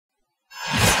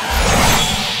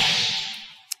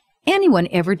anyone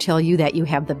ever tell you that you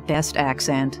have the best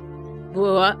accent?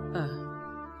 What?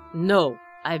 No,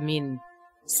 I mean,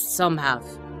 some have.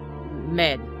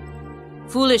 Men.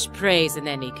 Foolish praise in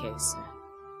any case.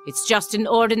 It's just an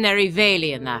ordinary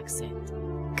Valian accent.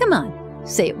 Come on,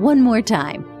 say it one more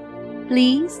time.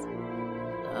 Please?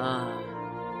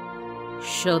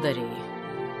 Shodari.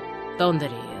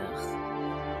 Dondari.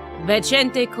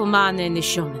 Vecente kumane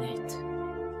nishomenet.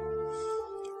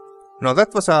 Now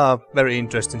that was a very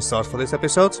interesting start for this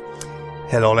episode.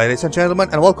 Hello ladies and gentlemen,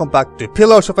 and welcome back to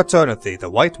Pillars of Eternity, the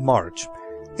White March.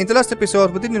 In the last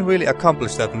episode we didn't really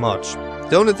accomplish that much.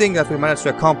 The only thing that we managed to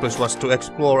accomplish was to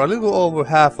explore a little over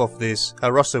half of this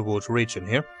Russetwood region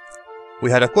here.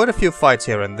 We had quite a few fights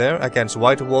here and there against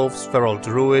white wolves, feral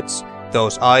druids,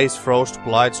 those ice, frost,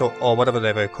 blights or whatever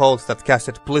they were called that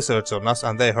casted blizzards on us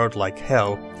and they hurt like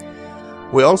hell.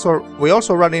 We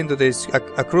also ran into this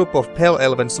a group of pale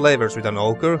elven slavers with an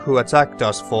ogre who attacked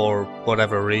us for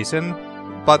whatever reason,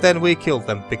 but then we killed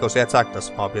them because they attacked us,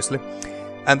 obviously.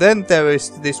 And then there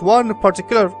is this one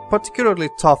particularly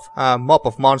tough mob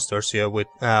of monsters here with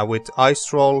ice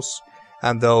trolls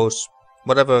and those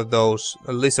whatever those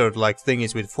lizard-like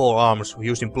thingies with 4 arms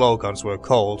using blowguns were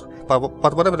called.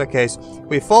 But whatever the case,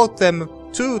 we fought them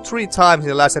 2-3 times in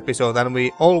the last episode and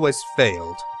we always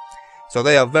failed. So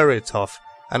they are very tough,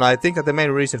 and I think that the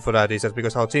main reason for that is that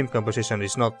because our team composition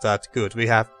is not that good. We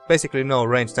have basically no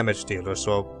ranged damage dealers,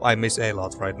 so I miss a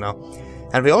lot right now.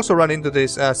 And we also run into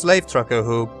this slave trucker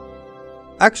who...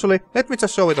 Actually, let me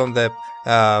just show it on the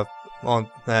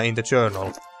in the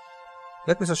journal.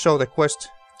 Let me just show the quest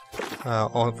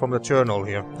from the journal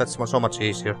here. That's so much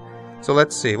easier. So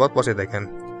let's see, what was it again?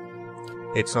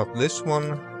 It's not this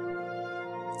one.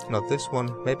 Not this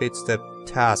one. Maybe it's the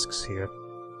tasks here.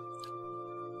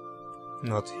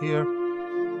 Not here.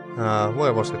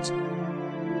 Where was it?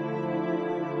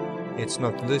 It's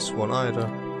not this one either.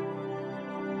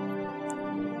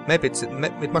 Maybe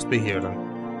it must be here then.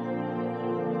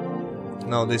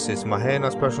 No, this is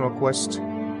Mahena's personal quest.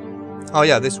 Oh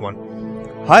yeah, this one.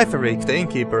 Hyferic, the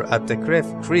innkeeper at the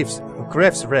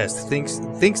Gref's Rest, thinks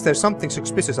there's something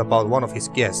suspicious about one of his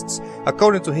guests.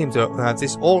 According to him, the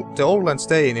orlan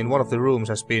staying in one of the rooms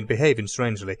has been behaving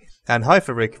strangely, and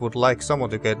Hyferic would like someone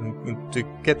to get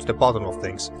to the bottom of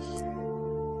things.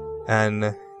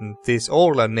 And this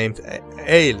orlan named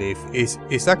Ailef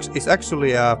is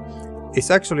actually a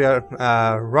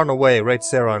runaway Red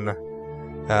Seran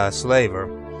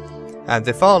slaver. And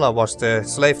the Fala was the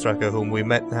slave tracker whom we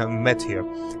met here.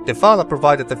 The Fala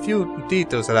provided a few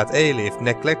details that Ailef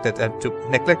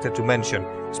neglected to mention,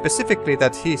 specifically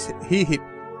that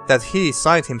he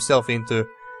signed himself into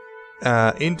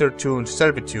intertuned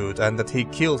servitude and that he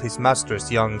killed his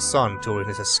master's young son during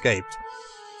his escape.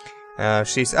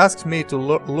 She's asked me to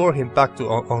lure him back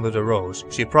onto the Rose.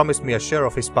 She promised me a share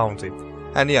of his bounty.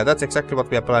 And yeah, that's exactly what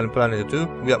we are planning to do.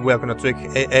 We are gonna trick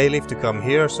Ailef to come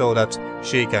here so that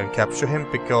she can capture him,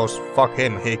 because fuck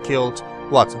him, he killed,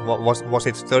 what was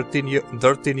it,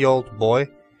 13-year-old boy?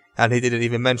 And he didn't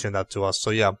even mention that to us,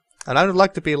 so yeah. And I don't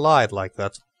like to be lied like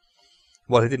that.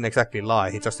 Well, he didn't exactly lie,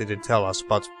 he just didn't tell us,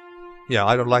 but yeah,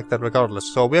 I don't like that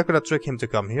regardless. So we are gonna trick him to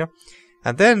come here.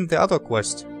 And then the other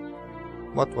quest,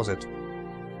 what was it?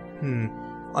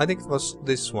 I think it was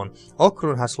this one.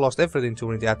 Okrun has lost everything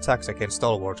during the attacks against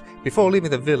Stalwart. Before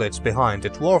leaving the village behind, the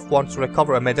dwarf wants to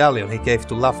recover a medallion he gave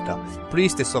to Lafda,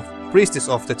 priestess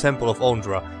of the Temple of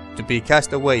Ondra, to be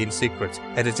cast away in secret,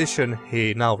 a decision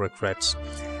he now regrets.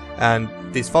 And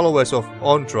these followers of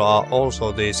Ondra are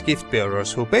also these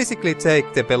Giftbearers who basically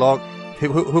take the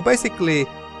who basically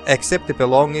accept the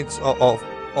belongings of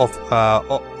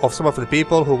some of the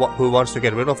people who wants to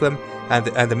get rid of them and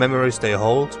the memories they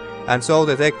hold. And so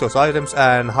they take those items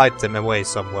and hide them away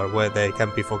somewhere where they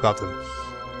can be forgotten.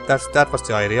 That was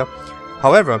the idea.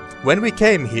 However, when we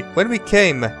came here, one of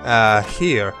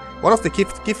the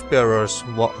giftbearers,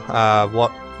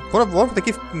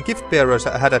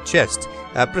 giftbearers had a chest,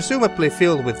 presumably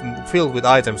filled with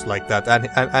items like that,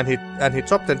 and he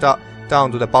dropped them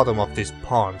down to the bottom of this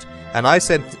pond. And I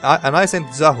sent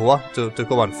Zahua to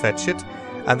go and fetch it.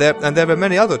 And there were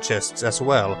many other chests as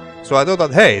well. So I thought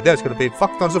that, hey, there's gonna be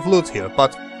fuck tons of loot here,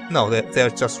 but no,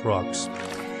 they're just rocks.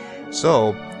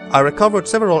 So I recovered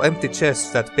several empty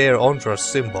chests that bear Ondra's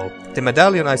symbol. The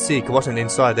medallion I seek wasn't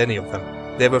inside any of them.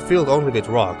 They were filled only with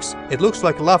rocks. It looks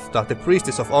like Lafda, the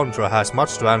priestess of Ondra, has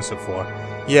much to answer for.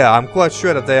 Yeah, I'm quite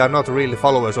sure that they are not really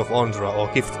followers of Ondra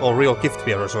or real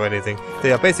giftbearers or anything.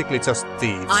 They are basically just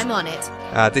thieves. I'm on it.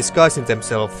 Disguising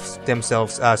themselves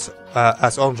as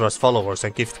Ondra's followers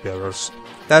and giftbearers.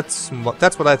 That's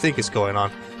what I think is going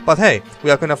on. But hey,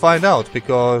 we are gonna find out,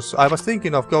 because I was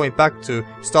thinking of going back to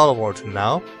Stalwart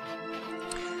now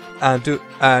and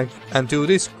do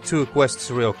these 2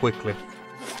 quests real quickly.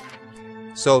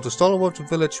 So to Stalwart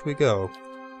Village we go.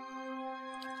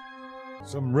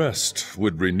 Some rest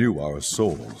would renew our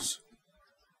souls.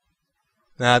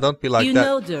 Nah, don't be like You that.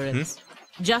 know, Durrance,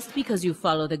 just because you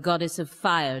follow the goddess of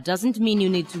fire doesn't mean you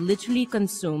need to literally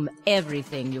consume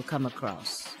everything you come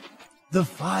across. The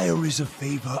fire is a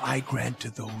favor I grant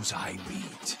to those I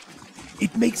meet.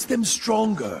 It makes them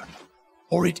stronger,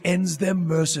 or it ends them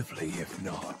mercifully if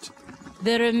not.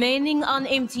 The remaining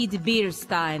unemptied beer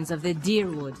steins of the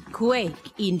Deerwood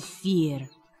quake in fear.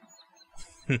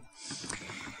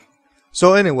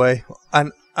 So anyway,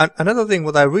 another thing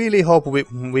what I really hope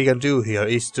we can do here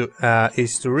is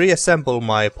to reassemble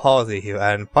my party here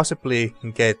and possibly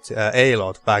get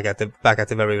Ailef back at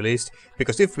the very least.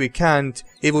 Because if we can't,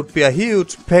 it would be a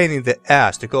huge pain in the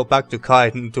ass to go back to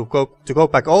go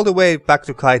back all the way back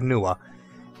to Kaid Nua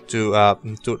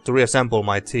to reassemble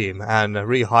my team and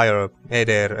rehire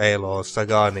Eder, Ailef,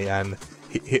 Sagani and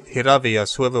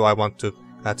Hiravias, whoever I want to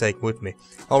take with me.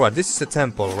 All right, this is the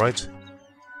temple, right?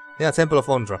 Yeah, Temple of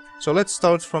Ondra. So let's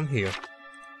start from here.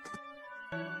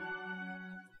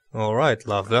 Alright,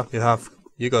 Lavda,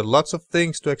 you got lots of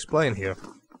things to explain here.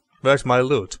 Where's my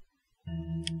loot?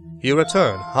 You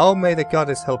return. How may the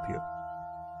goddess help you?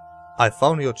 I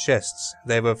found your chests.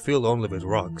 They were filled only with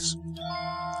rocks.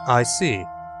 I see.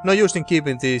 No use in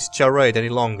keeping this charade any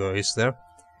longer, is there?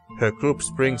 Her group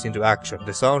springs into action.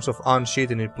 The sounds of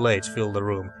unsheathing blades fill the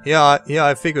room. Yeah,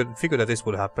 I figured that this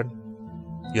would happen.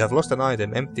 You have lost an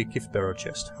item, empty Giftbearer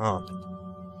chest. Ah.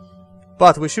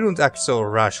 But we shouldn't act so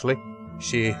rashly.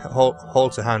 She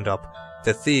holds a hand up.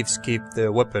 The thieves keep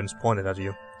their weapons pointed at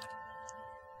you.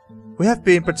 We have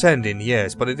been pretending,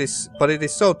 yes, but it is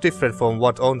so different from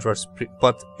what Ondra's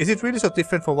is it really so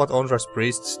different from what Ondra's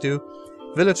priests do?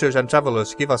 Villagers and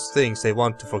travelers give us things they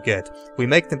want to forget. We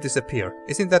make them disappear.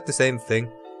 Isn't that the same thing?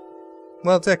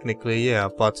 Well, technically, yeah,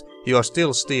 but you are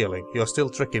still stealing. You are still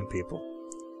tricking people.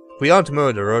 We aren't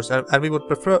murderers, and we would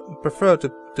prefer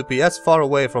to be as far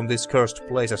away from this cursed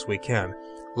place as we can.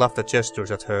 Lavda gestures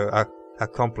at her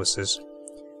accomplices.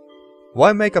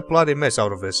 Why make a bloody mess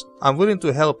out of this? I'm willing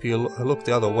to help you look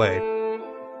the other way.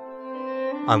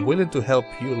 I'm willing to help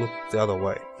you look the other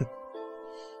way.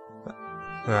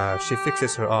 She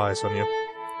fixes her eyes on you.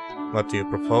 What do you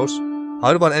propose?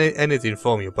 I don't want anything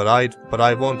from you, but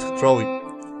I won't throw you.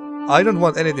 I don't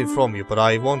want anything from you, but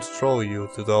I won't throw you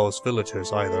to those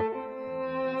villagers either.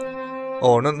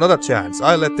 Oh, not a chance.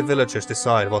 I'll let the villagers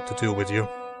decide what to do with you.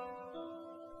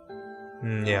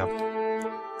 Yeah.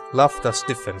 Lavda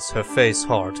stiffens, her face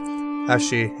hard. As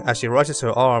she raises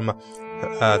her arm,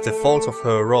 the folds of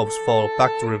her robes fall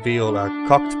back to reveal a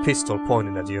cocked pistol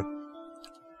pointing at you.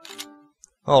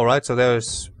 Alright, so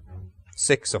there's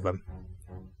 6 of them.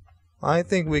 I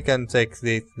think we can take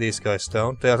these guys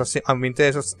down. They're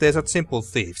simple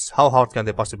thieves. How hard can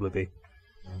they possibly be?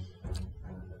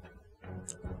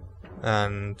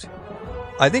 And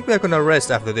I think we're gonna rest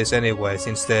after this anyway,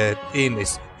 since the inn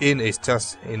is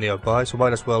just nearby, so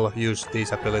might as well use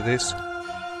these abilities.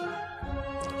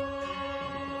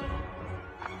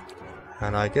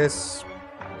 And I guess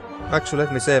actually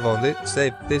let me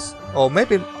save this. Or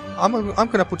maybe I'm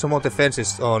gonna put some more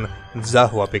defenses on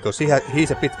Zahua, because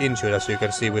he's a bit injured, as you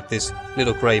can see with this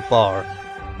little grey bar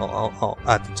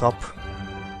at the top.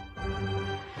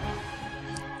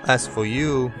 As for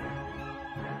you,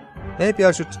 maybe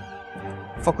I should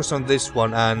focus on this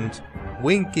one, and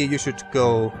Winky, you should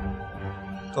go...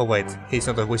 Oh wait, he's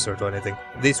not a wizard or anything.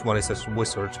 This one is a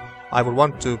wizard. I would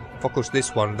want to focus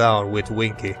this one down with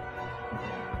Winky.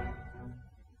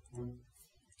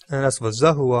 And as for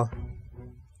Zahua,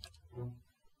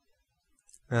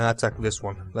 attack this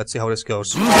one. Let's see how this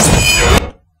goes.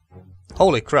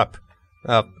 Holy crap.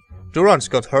 Durrance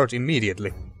got hurt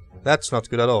immediately. That's not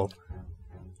good at all.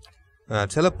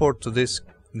 Teleport to this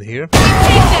here.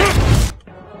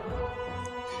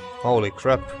 Holy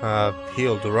crap.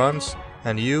 Heal Durrance.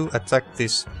 And you attack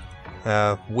this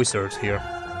wizard here.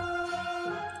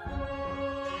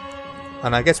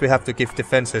 And I guess we have to give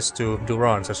defenses to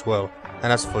Durrance as well.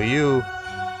 And as for you...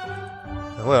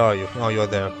 Where are you? Oh, you're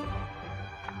there.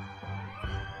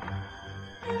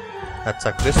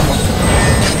 Attack this one.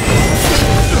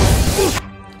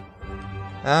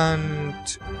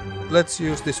 And let's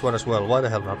use this one as well. Why the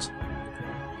hell not?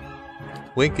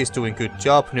 Winky's doing good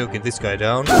job nuking this guy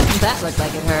down. That looked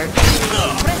like it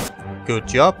hurt. Good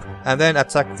job. And then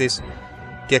attack this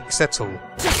Geksetzel.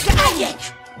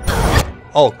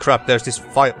 Oh crap, there's this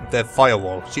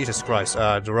firewall. Jesus Christ.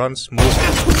 Durrance, move.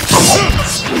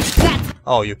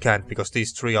 Oh, you can't, because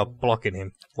these three are blocking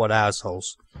him. What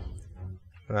assholes.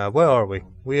 Where are we?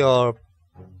 We are...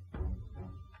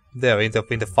 there, in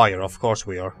the fire, of course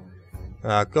we are.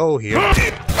 Go here.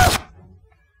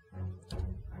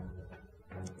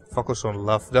 Focus on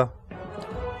Lavda.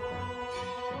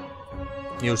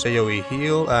 Use AoE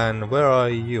heal, and where are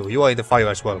you? You are in the fire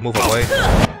as well, move away.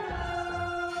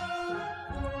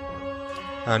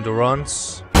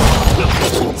 Endurance.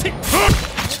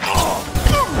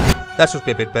 That should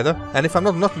be a bit better. And if I'm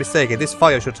not mistaken, this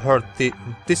fire should hurt the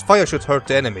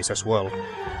enemies as well.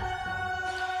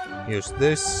 Use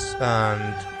this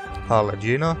and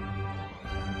Palagina.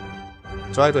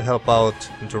 Try to help out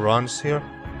Durance here.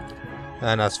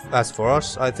 And as for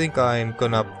us, I think I'm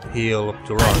gonna heal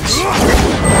Durance.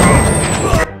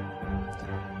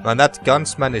 And that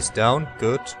gunsman is down.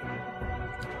 Good.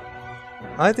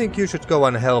 I think you should go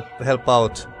and help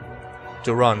out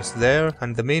Durance there,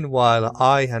 and in the meanwhile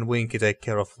I and Winky take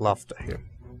care of Lavda here.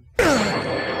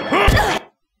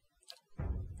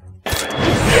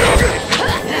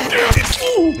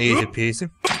 Easy peasy.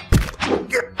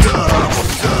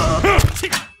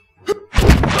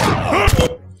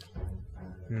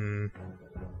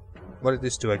 What did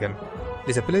this do again?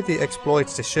 This ability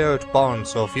exploits the shared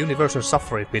bonds of universal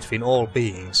suffering between all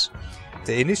beings.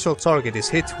 The initial target is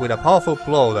hit with a powerful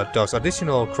blow that does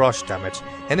additional crush damage.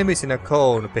 Enemies in a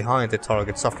cone behind the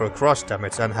target suffer crush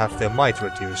damage and have their might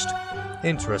reduced.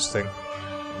 Interesting.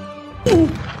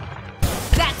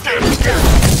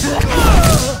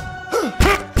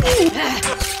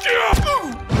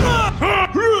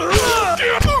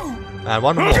 And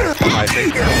one more, I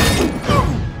think.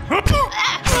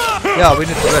 Yeah, we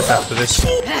need to rest after this.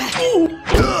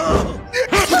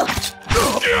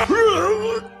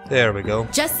 There we go.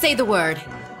 Just say the word.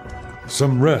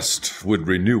 Some rest would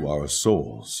renew our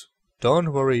souls.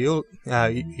 Don't worry, you'll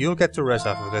get to rest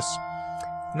after this.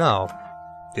 Now,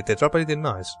 did they drop anything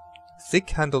nice?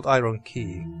 Thick-handled iron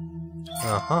key.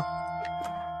 Uh-huh.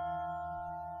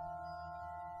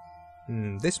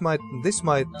 This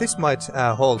might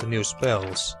hold new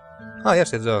spells. Ah,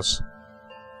 yes, it does.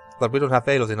 But we don't have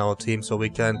Ailef in our team, so we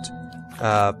can't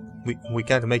we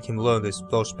can't make him learn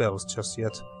those spells just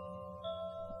yet.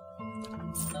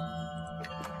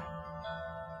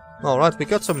 Alright, we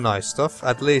got some nice stuff.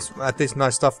 At least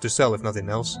nice stuff to sell, if nothing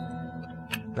else.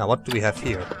 Now, what do we have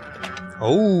here?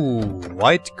 Oh,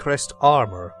 white crest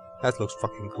armor. That looks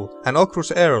fucking cool. An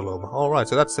Okrus heirloom. Alright,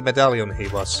 so that's the medallion he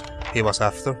was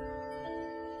after.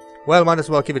 Well, might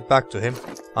as well give it back to him.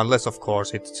 Unless of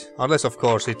course it's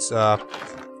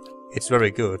very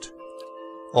good.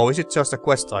 Or is it just a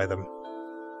quest item?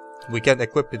 We can't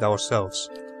equip it ourselves.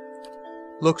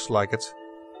 Looks like it.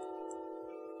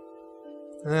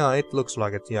 Yeah, it looks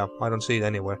like it, yeah. I don't see it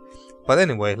anywhere. But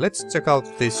anyway, let's check out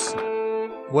this...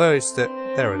 Where is the...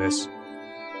 There it is.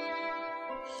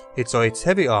 It's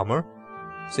heavy armor.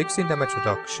 16 damage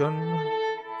reduction.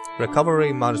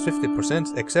 Recovery minus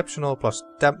 50%. Exceptional plus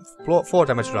 4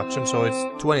 damage reduction, so it's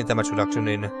 20 damage reduction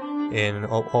in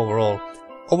overall.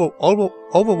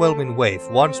 Overwhelming wave,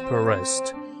 once per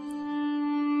rest.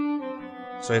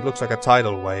 So it looks like a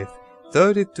tidal wave.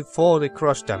 30 to 40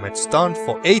 crush damage, stunned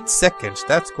for 8 seconds,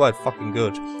 that's quite fucking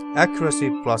good. Accuracy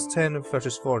plus 10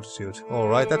 versus fortitude.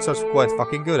 Alright, that sounds quite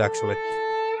fucking good actually.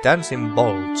 Dancing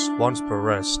bolts, once per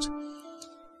rest.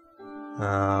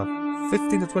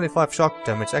 15 to 25 shock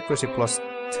damage, accuracy plus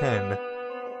 10.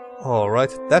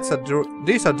 Alright,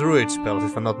 these are druid spells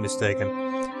if I'm not mistaken.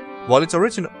 While its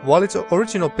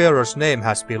original bearer's name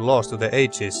has been lost to the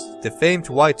ages, the famed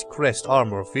white crest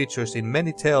armor features in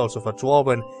many tales of a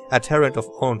dwarven adherent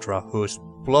of Ondra whose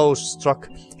blows struck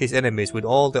his enemies with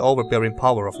all the overbearing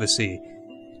power of the sea.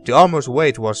 The armor's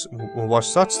weight was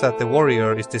such that the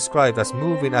warrior is described as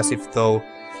moving as if through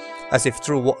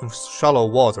shallow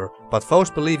water, but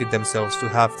foes believing themselves to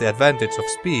have the advantage of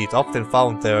speed often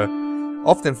found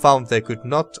they could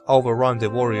not overrun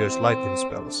the warrior's lightning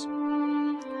spells.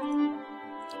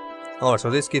 Oh,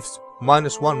 so this gives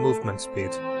 -1 movement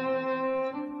speed.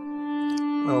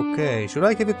 Okay, should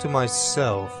I give it to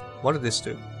myself? What did this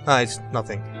do? Ah, it's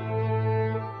nothing.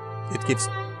 It gives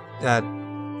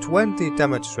 20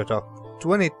 damage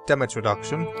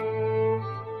reduction,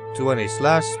 20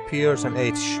 slash, pierce, and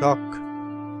 8 shock.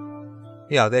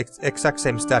 Yeah, the exact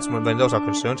same stats when those are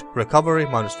concerned. Recovery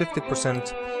minus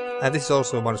 50%, and this is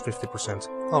also minus 50%.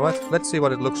 Alright, let's see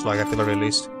what it looks like at the very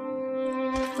least.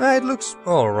 It looks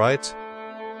alright.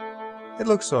 It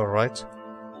looks alright.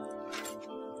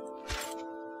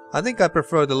 I think I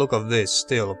prefer the look of this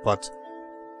still, but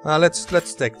let's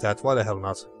take that. Why the hell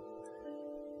not?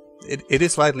 It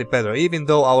is slightly better, even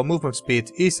though our movement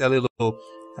speed is a little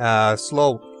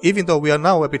slow, even though we are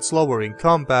now a bit slower in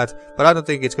combat, but I don't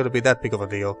think it's going to be that big of a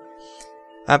deal.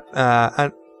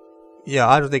 And yeah,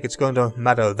 I don't think it's going to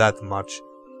matter that much.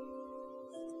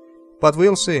 But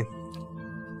we'll see.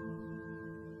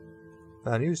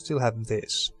 And you still have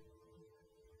this.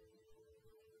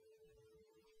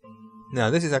 Now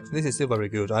this is still very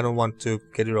good. I don't want to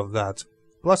get rid of that.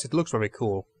 Plus it looks very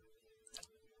cool.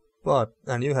 But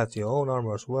and you have your own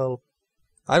armor as well.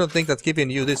 I don't think that giving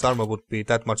you this armor would be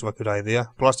that much of a good idea.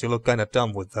 Plus you look kinda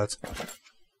dumb with that.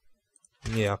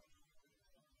 Yeah.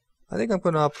 I think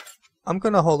I'm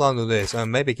gonna hold on to this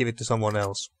and maybe give it to someone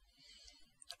else.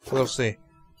 We'll see.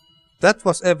 That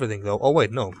was everything though. Oh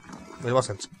wait, no. It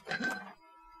wasn't.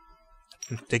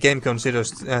 The game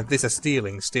considers this as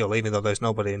stealing still, even though there's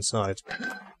nobody inside.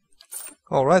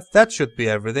 Alright, that should be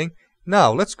everything.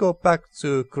 Now, let's go back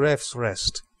to Gref's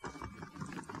Rest.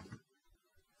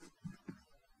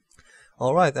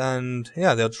 Alright, and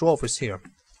yeah, the dwarf is here.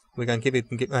 We can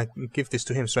give this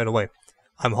to him straight away.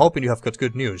 I'm hoping you have got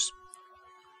good news.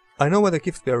 I know where the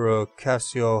Giftbearer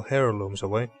casts your heirlooms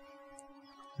away.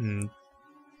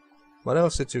 What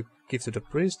else did you give to the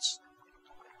priests?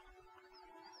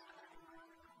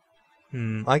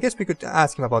 I guess we could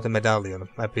ask him about the medallion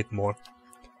a bit more.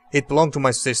 It belonged to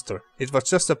my sister. It was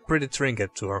just a pretty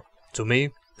trinket to her. To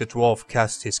me, the dwarf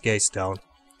cast his gaze down.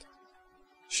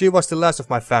 She was the last of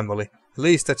my family.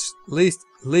 Least that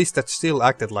still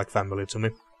acted like family to me.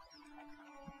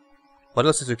 What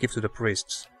else did you give to the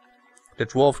priests? The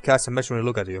dwarf casts a measuring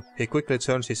look at you. He quickly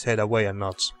turns his head away and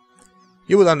nods.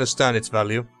 You will understand its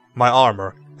value. My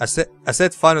armor. A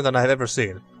set finer than I have ever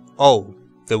seen. Oh,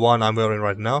 the one I'm wearing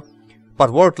right now?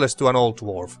 But worthless to an old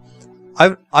dwarf.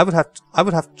 I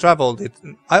would have traveled it.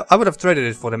 I would have traded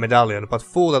it for the medallion, but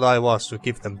fool that I was to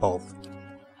give them both.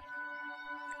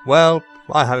 Well,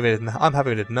 I'm happy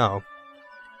with it now.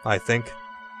 I think.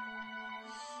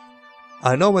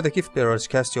 I know where the Giftbearers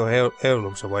cast your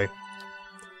heirlooms away.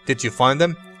 Did you find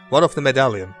them? What of the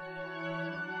medallion?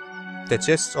 The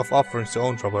chests of offerings to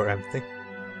Ondra were empty.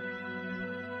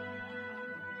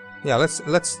 Yeah,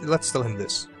 let's tell him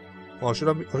this. Or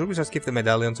should we just give the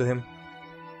medallion to him?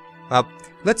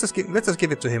 Let's just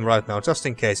give it to him right now, just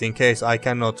in case I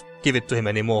cannot give it to him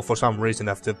anymore for some reason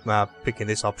after picking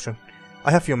this option.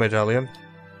 I have your medallion.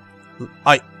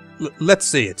 Let's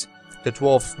see it. The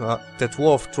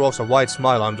dwarf draws a wide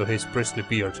smile under his bristly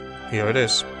beard. Here it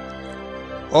is.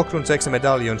 Okrun takes the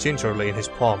medallion gingerly in his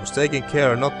palms, taking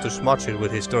care not to smudge it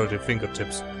with his dirty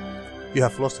fingertips. You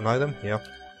have lost an item? Yeah.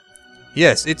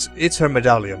 Yes, it's her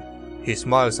medallion. He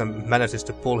smiles and manages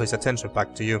to pull his attention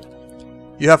back to you.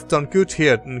 You have done good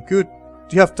here.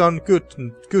 You have done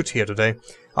good here today.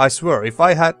 I swear, if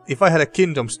I had a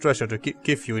kingdom's treasure to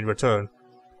give you in return.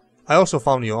 I also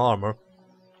found your armor.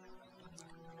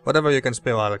 Whatever you can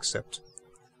spare, I'll accept.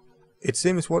 It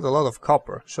seems worth a lot of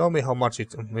copper. Show me how much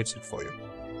it for you.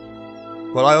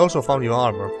 Well, I also found your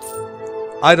armor.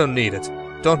 I don't need it.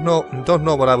 Don't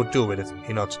know what I would do with it.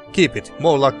 He nods. Keep it.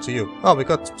 More luck to you. Oh, we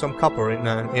got some copper in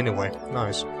anyway.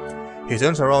 Nice. He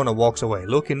turns around and walks away,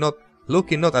 looking not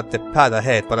at the path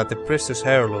ahead, but at the precious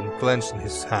heirloom clenched in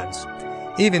his hands.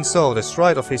 Even so, the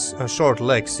stride of his short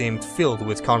legs seemed filled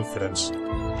with confidence.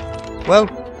 Well,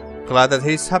 glad that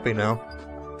he's happy now.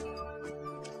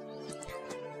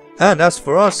 And as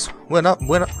for us, now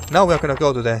we're gonna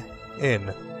go to the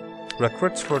inn.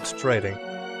 Russetwood trading.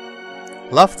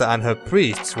 Lafta and her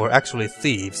priests were actually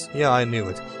thieves. Yeah, I knew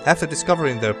it. After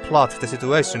discovering their plot, the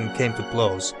situation came to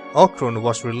blows. Okrun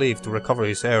was relieved to recover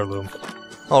his heirloom.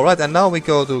 Alright, and now we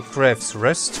go to Gref's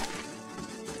Rest.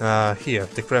 Here,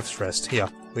 the Gref's Rest. Here,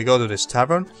 we go to this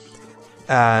tavern,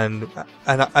 and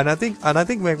I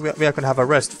think we are gonna have a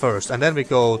rest first, and then we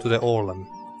go to the orlan.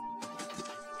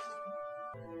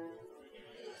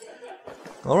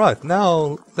 Alright,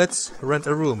 now let's rent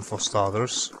a room for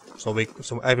starters, so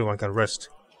everyone can rest.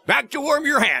 Back to warm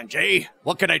your hands, eh?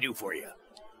 What can I do for you?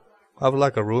 I would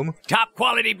like a room. Top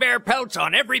quality bear pelts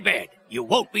on every bed. You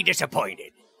won't be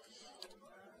disappointed.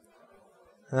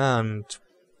 And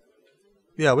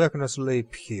yeah, we are gonna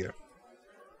sleep here.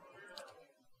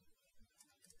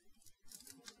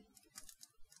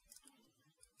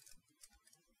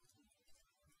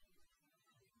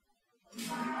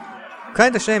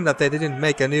 Kinda shame that they didn't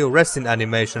make a new resting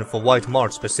animation for White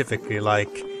Mart specifically,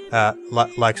 like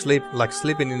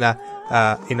sleeping in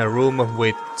a room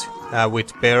with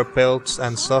bear pelts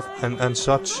and stuff and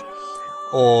such,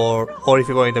 or if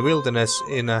you go in the wilderness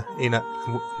we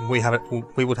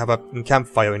would have a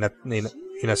campfire in a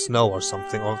snow or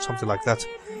something like that.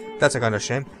 That's a kind of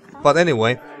shame. But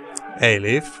anyway,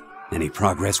 Ailef. Any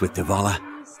progress with Devala?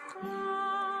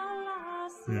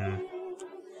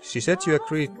 She said you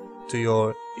agreed to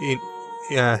your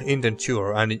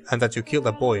indenture and that you killed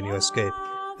a boy in your escape.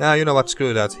 Yeah, you know what?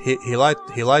 Screw that. He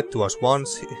lied to us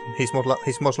once. He's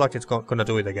most likely gonna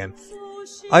do it again.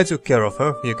 I took care of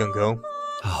her. You can go.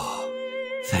 Oh,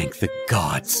 thank the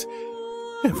gods.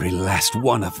 Every last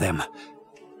one of them.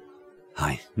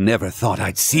 I never thought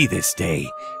I'd see this day.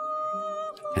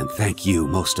 And thank you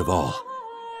most of all.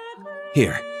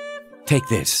 Here, take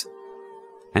this.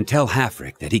 And tell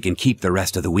Hafric that he can keep the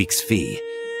rest of the week's fee.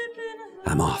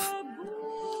 I'm off.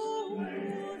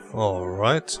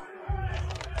 Alright.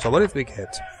 So what did we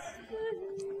get?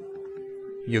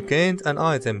 You gained an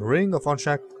item, Ring of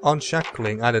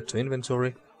Unshackling added to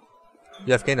inventory.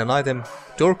 You have gained an item,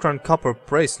 Dorkran Copper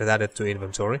Bracelet added to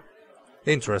inventory.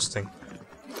 Interesting.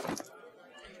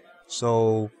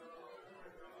 So...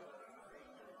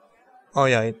 Oh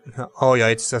yeah,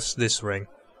 it's just this ring.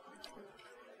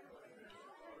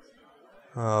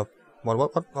 What?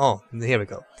 Oh, here we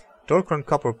go. Dorkran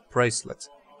Copper Bracelet.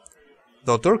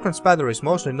 Though Dorkran's battery is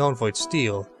mostly known for its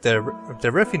steel, the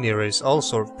refineries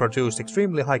also produced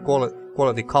extremely high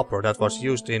quality copper that was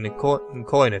used in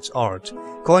coinage art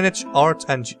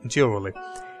and jewelry.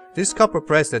 This copper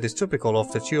bracelet is typical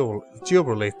of the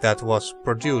jewelry that was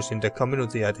produced in the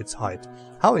community at its height.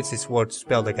 How is this word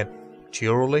spelled again?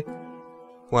 Jewelry?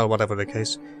 Well, whatever the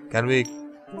case. Can we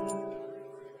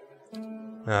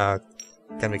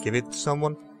give it to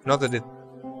someone? Not that it...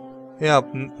 Yeah,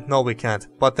 no we can't.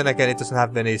 But then again, it doesn't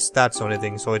have any stats or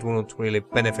anything, so it wouldn't really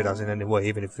benefit us in any way,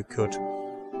 even if we could.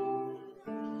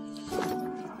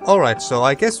 Alright, so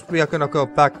I guess we are gonna go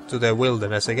back to the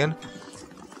wilderness again.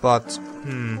 But,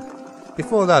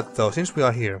 before that though, since we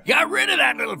are here... Got rid of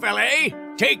that little fella, eh?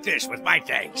 Take this with my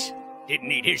thanks. Didn't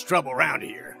need his trouble around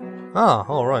here. Ah,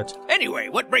 alright. Anyway,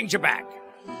 what brings you back?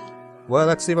 Well,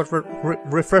 let's see what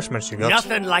refreshments you got.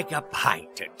 Nothing like a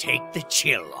pint to take the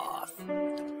chill off.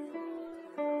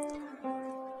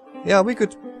 Yeah, we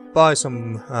could buy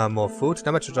some more food.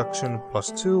 Damage reduction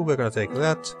 +2, we're gonna take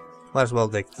that. Might as well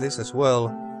take this as well.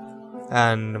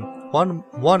 And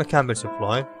one camping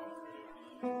supply.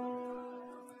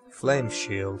 Flame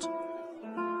shield.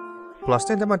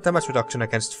 +10 damage reduction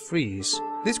against freeze.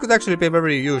 This could actually be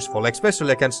very useful,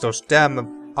 especially against those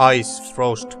damn ice,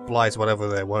 frost, blights, whatever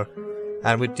they were.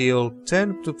 And we deal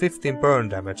 10 to 15 burn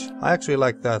damage. I actually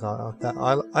like that.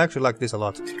 I actually like this a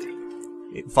lot.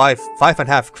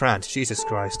 5.5 grand, Jesus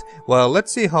Christ. Well,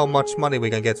 let's see how much money we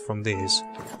can get from these.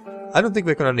 I don't think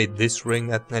we're gonna need this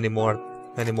ring anymore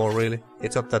really.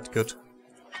 It's not that good.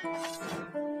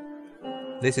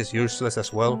 This is useless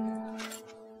as well.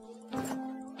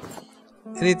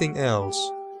 Anything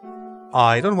else?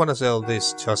 I don't want to sell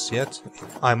this just yet.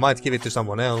 I might give it to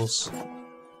someone else.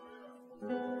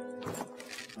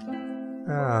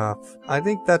 I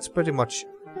think that's pretty much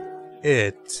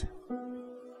it.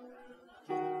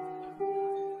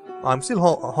 I'm still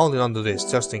holding on to this,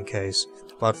 just in case.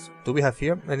 But, do we have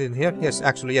here? Anything here? Yes,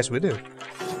 actually, yes we do.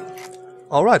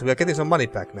 Alright, we are getting some money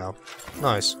back now.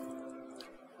 Nice.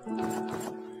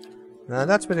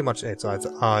 That's pretty much it,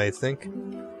 I think.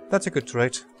 That's a good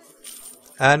trade.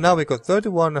 And now we got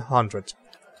 3100.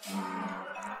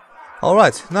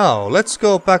 Alright, now, let's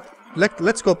go back...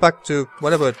 Let's go back to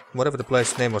whatever the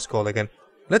place name was called again.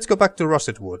 Let's go back to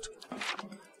Russetwood.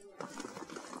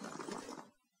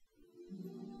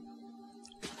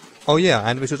 Oh yeah,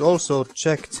 and we should also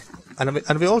check, and we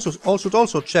should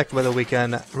also check whether we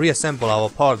can reassemble our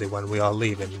party when we are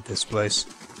leaving this place.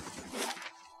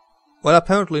 Well,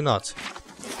 apparently not.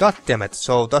 God damn it!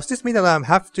 So does this mean that I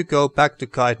have to go back to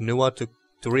Kaid Nua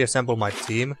to reassemble my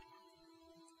team?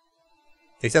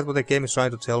 Is that what the game is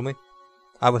trying to tell me?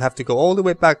 I would have to go all the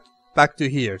way back to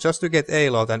here just to get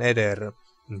Ailef and Eder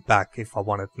back if I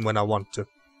wanted when I want to.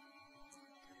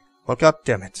 Well, god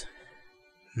damn it.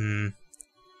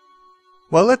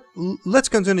 Well, let's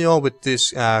continue on with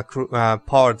this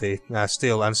party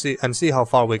still and see how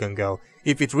far we can go.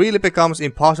 If it really becomes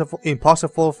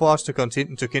impossible for us to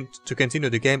continue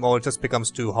the game, or it just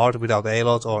becomes too hard without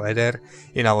Ailef or Eder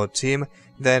in our team,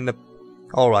 then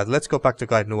alright, let's go back to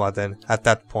Kaid Nua then at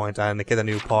that point and get a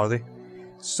new party.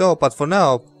 So, but for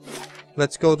now,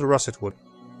 let's go to Russetwood.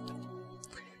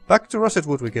 Back to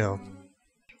Russetwood we go.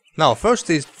 Now, first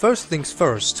things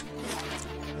first.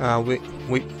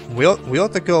 We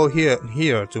ought to go here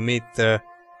to meet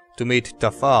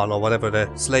Tafal, or whatever the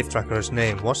slave tracker's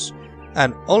name was.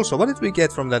 And also, what did we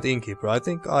get from that innkeeper? I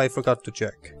think I forgot to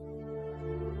check.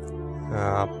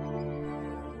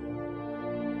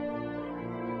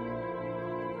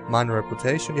 Minor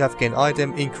reputation. You have gained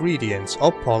item ingredients.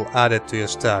 Opal added to your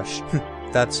stash.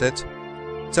 That's it.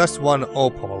 Just one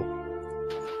opal.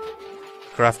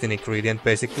 crafting ingredient,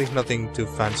 basically. Nothing too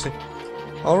fancy.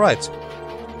 Alright.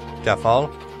 Jafal.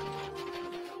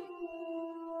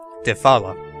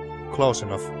 Defala. Close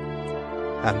enough.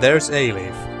 And there's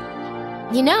Ailef.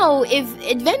 You know, if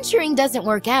adventuring doesn't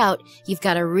work out, you've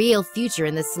got a real future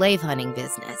in the slave hunting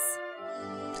business.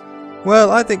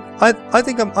 Well, I think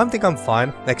I'm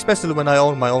fine, especially when I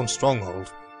own my own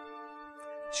stronghold.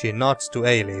 She nods to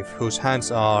Ailef, whose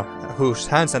hands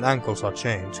and ankles are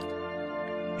chained.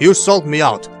 You sold me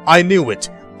out. I knew it.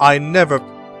 I never.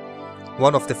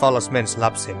 One of the Fala's men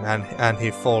slaps him, and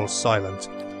he falls silent.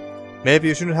 Maybe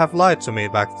you shouldn't have lied to me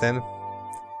back then.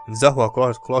 Zahua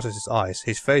closes his eyes,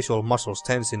 his facial muscles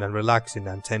tensing and relaxing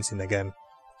and tensing again.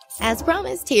 As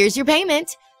promised, here's your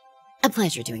payment. A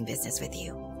pleasure doing business with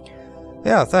you.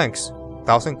 Yeah, thanks.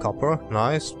 1,000 copper,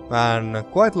 nice, and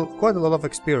quite a lot of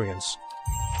experience.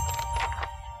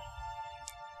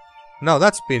 Now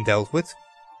that's been dealt with.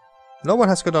 No one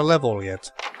has got a level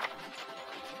yet.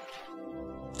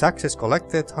 Taxes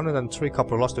collected, 103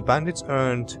 copper lost to bandits,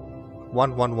 earned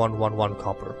 11111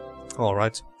 copper.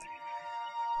 Alright.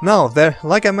 Now,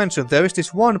 like I mentioned, there is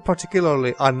this one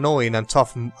particularly annoying and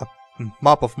tough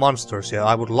mob of monsters here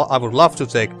I would love to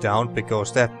take down,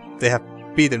 because they have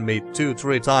beaten me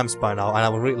 2-3 times by now, and I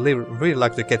would really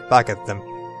like to get back at them.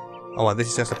 Oh, and this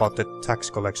is just about the tax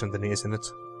collection thing, isn't it?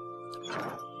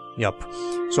 Yup.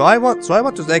 So I want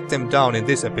to take them down in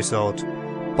this episode,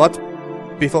 but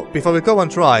before we go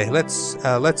and try, let's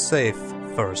save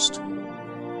first.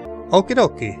 Okie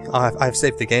dokie. I've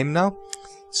saved the game now.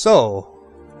 So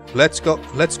let's go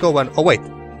and oh wait,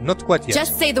 not quite yet.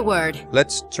 Just say the word.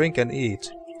 Let's drink and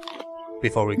eat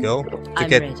before we go I'm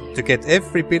ready. To get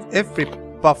every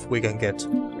buff we can get.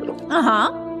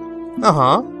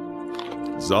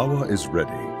 Zawa is ready.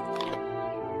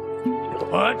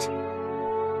 What?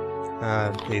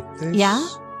 And eat this. Yeah?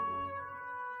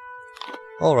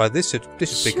 Alright, this should be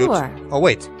good. Sure. Oh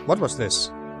wait, what was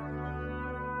this?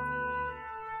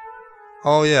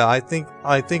 Oh yeah, I think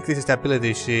this is the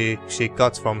ability she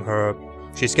got from her.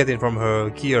 She's getting from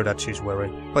her gear that she's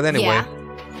wearing. But anyway, Yeah.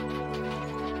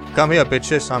 come here,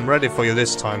 bitches. I'm ready for you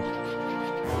this time.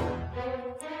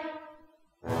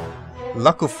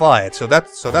 Laku fight. So that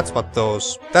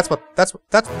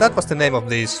was the name of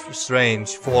these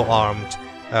strange four-armed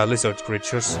lizard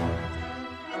creatures.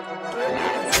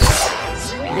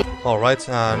 All right,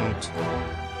 and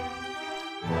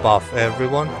buff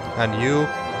everyone, and you.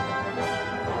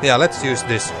 Yeah, let's use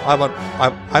this. I want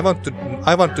to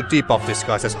debuff these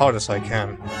guys as hard as I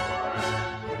can.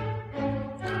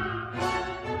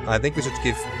 I think we should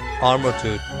give armor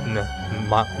to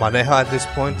Maneha at this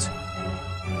point.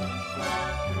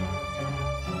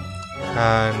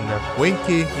 And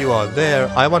Winky, you are there.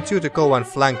 I want you to go and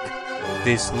flank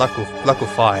this Laku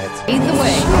fight. Lead the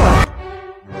way.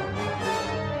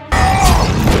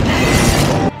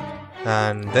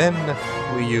 And then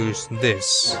we use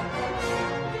this.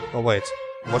 Oh wait,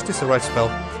 was this the right spell?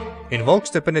 Invokes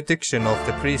the benediction of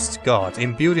the priest's god,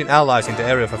 imbuing allies in the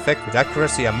area of effect with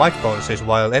accuracy and might bonuses,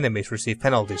 while enemies receive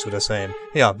penalties for the same.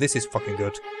 Yeah, this is fucking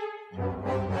good.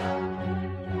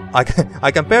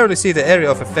 I can barely see the area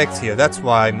of effect here, that's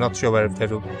why I'm not sure where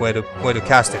to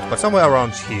cast it, but somewhere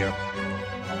around here.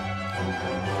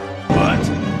 What?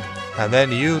 And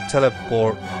then you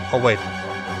teleport. Oh wait.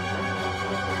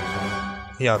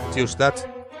 Yeah, use that.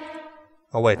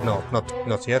 Oh wait, no,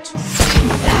 not yet.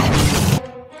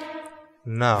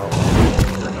 Now.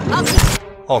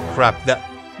 Oh crap!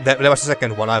 There was a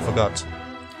second one. I forgot.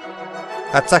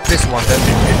 Attack this one then.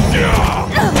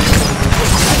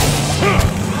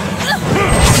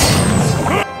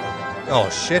 Oh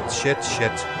shit!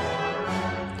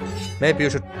 Maybe you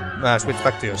should switch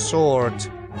back to your sword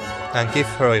and give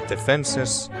her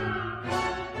defenses.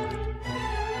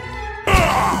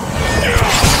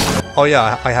 Oh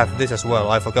yeah, I have this as well,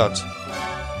 I forgot.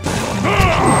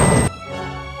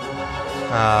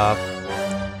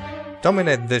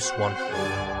 Dominate this one.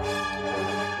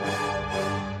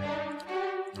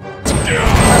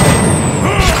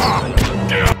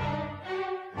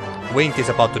 Wink is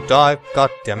about to die, god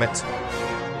damn it.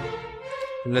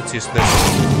 Let's use this.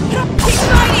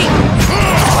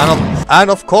 And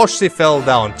of course she fell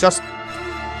down, just...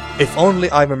 If only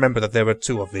I remember that there were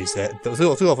two of these,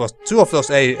 two of those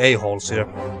a-holes here.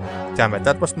 Damn it,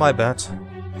 that was my bad.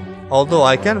 Although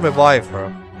I can revive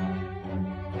her.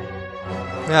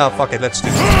 Yeah, fuck it, let's do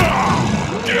this.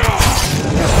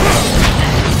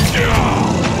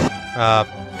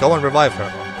 Go and revive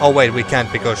her. Oh wait, we can't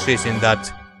because she's in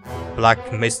that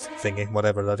black mist thingy,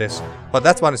 whatever that is. But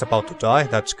that one is about to die,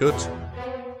 that's good.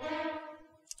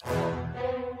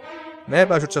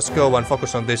 Maybe I should just go and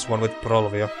focus on this one with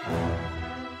Prolvia.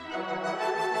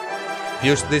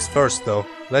 Use this first though.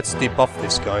 Let's debuff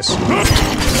these guys.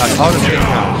 As hard as we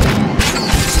can.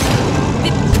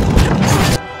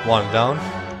 One down.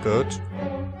 Good.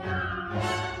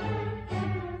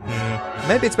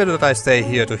 Maybe it's better that I stay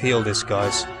here to heal these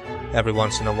guys every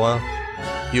once in a while.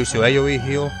 Use your AoE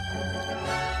heal.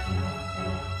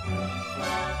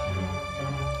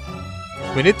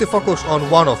 We need to focus on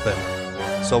one of them,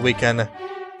 so we can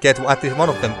get at least one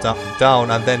of them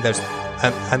down, and then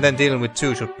and then dealing with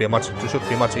two should be much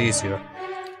easier.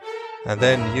 And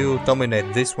then you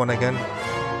dominate this one again.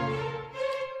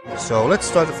 So let's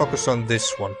try to focus on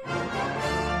this one.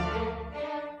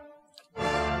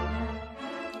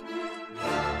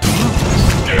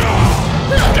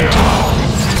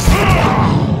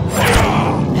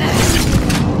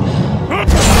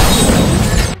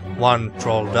 One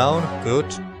troll down, good.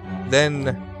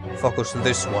 Then focus on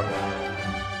this one.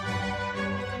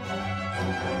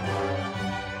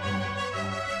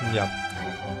 Yeah.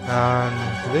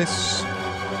 And this.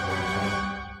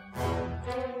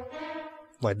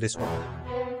 Wait, this one.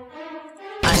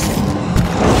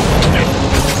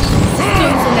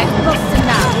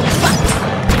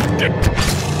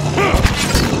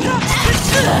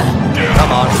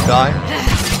 Come on, die.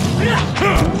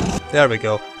 There we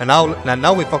go. And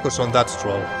now we focus on that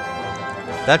troll.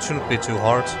 That shouldn't be too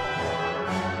hard.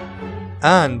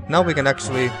 And now we can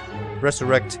actually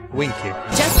resurrect Winky.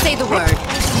 Just say the word.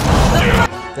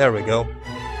 There we go.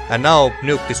 And now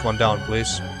nuke this one down,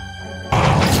 please.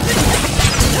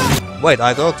 Wait,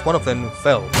 I thought one of them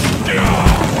fell.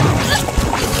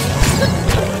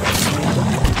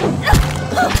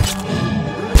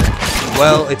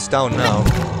 Well, it's down now.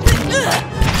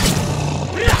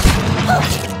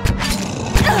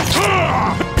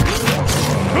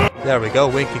 There we go,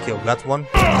 Winky killed that one.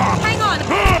 Hang on.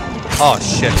 Oh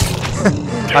shit.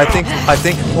 I think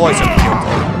poison killed her.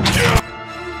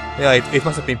 Yeah, it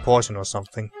must have been poison or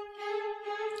something.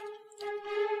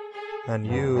 And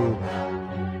you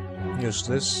use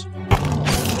this. The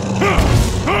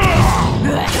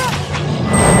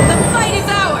fight is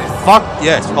ours. Fuck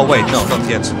yes. Oh wait, no, not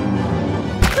yet.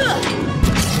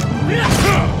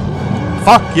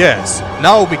 Fuck yes.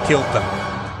 Now we killed them.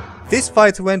 This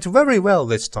fight went very well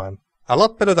this time. A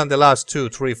lot better than the last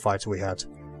 2-3 fights we had.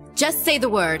 Just say the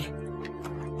word.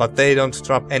 But they don't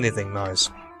drop anything nice.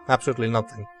 Absolutely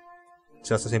nothing.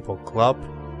 Just a simple club,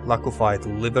 Lakufied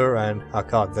liver and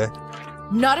Akade.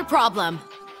 Not a problem.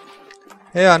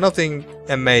 Yeah, nothing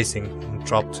amazing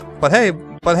dropped. But hey,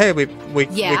 we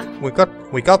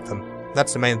got them.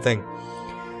 That's the main thing.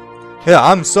 Yeah,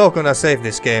 I'm so gonna save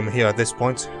this game here at this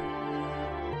point.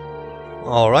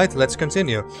 Alright, let's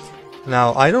continue.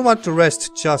 Now, I don't want to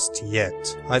rest just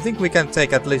yet. I think we can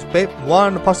take at least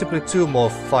one, possibly two more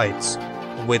fights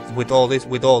with all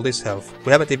this health.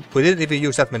 We didn't even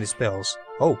use that many spells.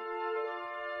 Oh,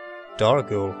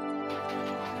 Dargul.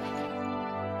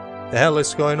 The hell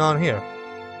is going on here?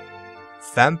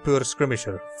 Vampire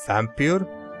Skirmisher. Vampire?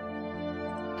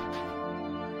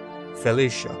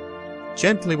 Felicia.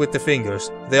 Gently with the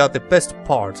fingers. They are the best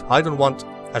part. I don't want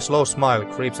a slow smile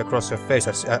creeps across your face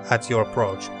at your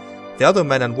approach. The other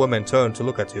men and women turn to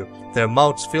look at you, their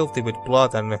mouths filthy with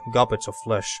blood and gobbets of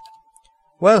flesh.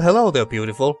 Well, hello there,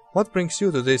 beautiful. What brings you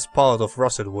to this part of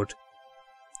Russetwood?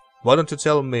 Why don't you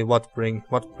tell me what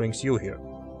brings you here?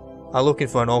 I'm looking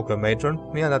for an ogre matron.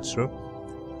 Yeah, that's true.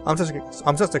 I'm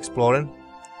just exploring.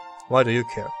 Why do you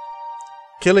care?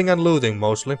 Killing and looting,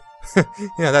 mostly.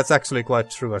 Yeah, that's actually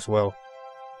quite true as well.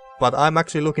 But I'm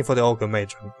actually looking for the ogre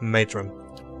matron.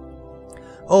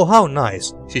 Oh, how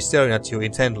nice! She's staring at you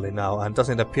intently now and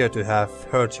doesn't appear to have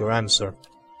heard your answer.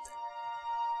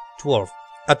 Dwarf.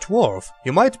 A dwarf?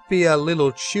 You might be a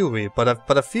little chewy,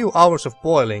 but a few hours of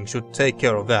boiling should take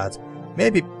care of that.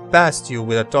 Maybe past you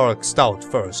with a dark stout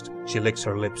first. She licks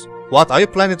her lips. What? Are you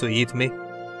planning to eat me?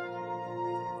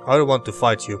 I don't want to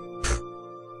fight you.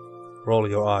 Roll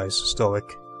your eyes,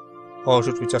 stoic. Or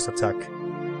should we just attack?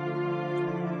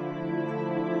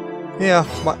 Yeah,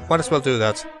 might as well do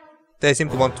that. They seem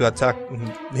to want to attack.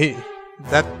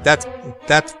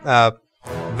 That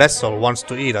vessel wants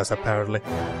to eat us, apparently.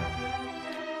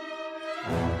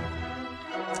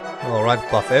 Alright,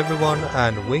 buff everyone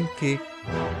and Winky.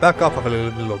 Back up a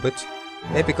little bit.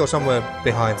 Maybe go somewhere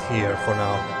behind here for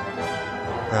now.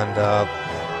 And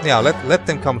yeah, let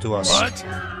them come to us. What?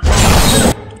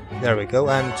 There we go,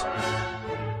 and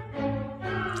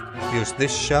use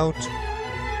this shout.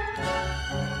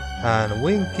 And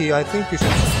Winky, I think you should.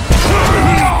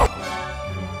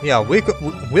 Yeah,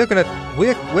 we're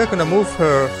gonna move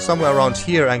her somewhere around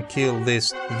here and kill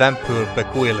this vampire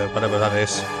beguiler, whatever that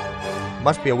is.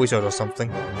 Must be a wizard or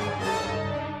something.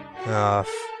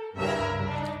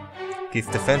 give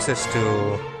defenses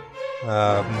to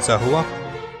Zahua.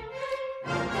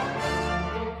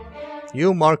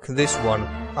 You mark this one.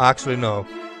 Actually, no.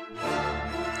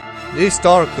 These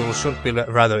Darkghouls should be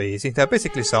rather easy. They're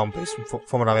basically zombies,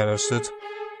 from what I understood.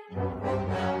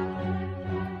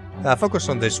 Focus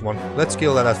on this one. Let's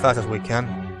kill that as fast as we can.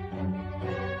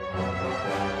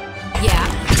 Yeah.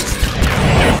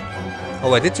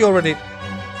 Oh wait, did you already...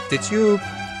 Did you...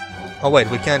 Oh wait,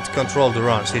 we can't control the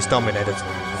runs. He's dominated.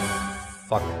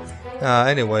 Fuck.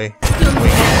 Anyway.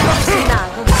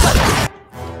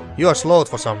 You are slowed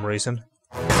for some reason.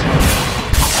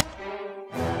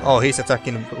 Oh, he's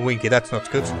attacking Winky. That's not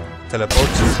good. Teleport.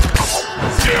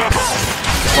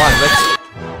 Fine, let's...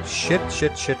 Shit.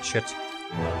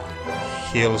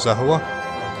 Heal Zahua.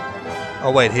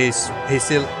 Oh wait, he's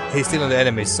still on the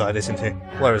enemy's side, isn't he?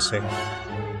 Where is he?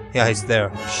 Yeah, he's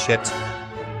there. Shit.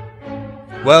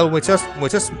 Well, we just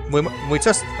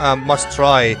must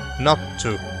try not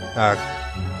to.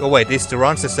 Oh wait, is the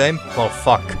runs the same? Well,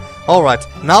 fuck. All right.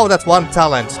 Now that one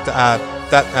talent that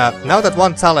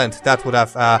would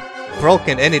have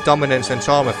broken any dominance and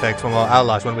charm effect from our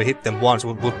allies when we hit them once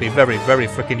would be very, very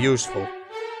freaking useful.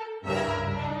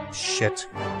 Shit.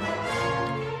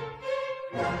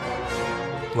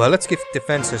 Well, let's give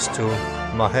defenses to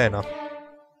Mahena.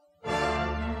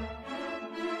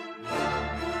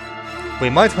 We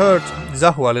might hurt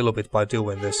Zahua a little bit by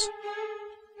doing this.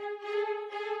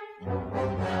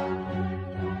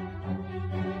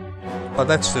 But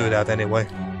let's do that anyway.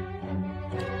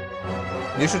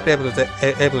 You should be able to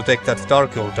take that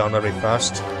Darkghoul down very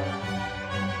fast.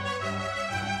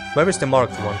 Where is the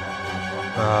marked one?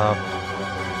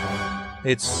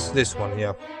 It's this one,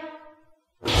 yeah.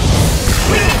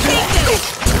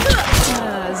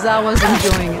 Zawa's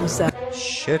enjoying himself.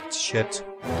 Shit.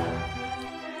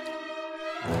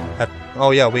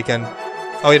 Oh yeah, we can...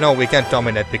 Oh, you know, we can't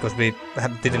dominate because we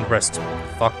didn't rest.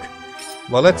 Fuck.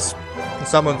 Well, let's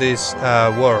summon these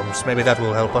worms. Maybe that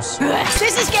will help us.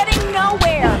 This is getting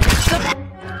nowhere!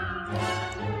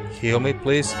 Heal me,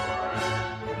 please.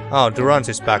 Oh, Durance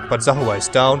is back, but Zahua is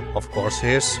down. Of course he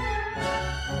is.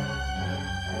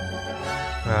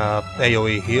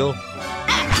 AoE heal.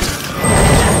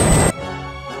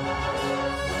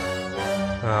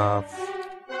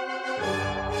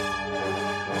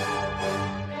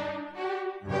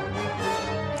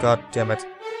 God damn it.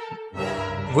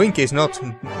 Winky is not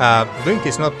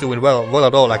doing well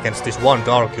at all against this one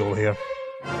Darkghoul here.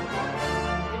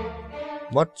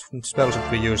 What spell should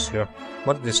we use here?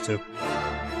 What did this do?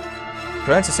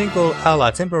 Grants a single ally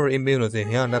temporary immunity.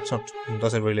 Yeah, that's not...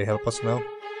 doesn't really help us now.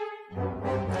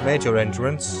 Major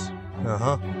entrance.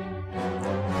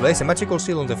 Place a magical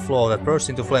seal on the floor that bursts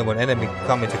into flame when enemy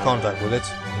come into contact with it.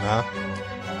 Nah.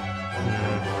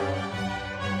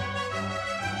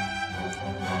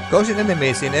 Causes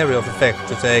enemies in area of effect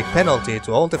to take penalty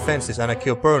to all defenses and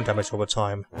accrue burn damage over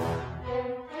time.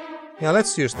 Yeah,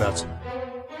 let's use that.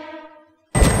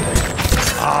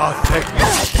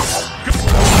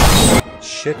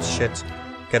 Shit.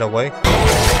 Get away.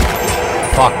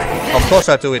 Fuck. Of course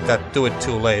I do it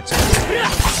too late.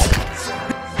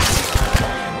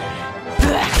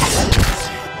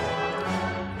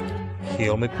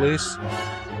 Heal me, please.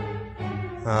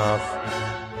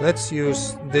 Let's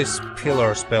use this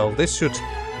pillar spell. This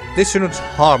shouldn't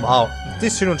harm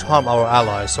our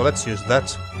allies, so let's use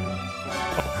that.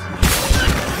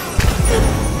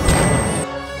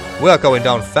 We are going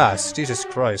down fast, Jesus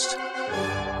Christ.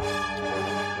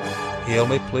 Heal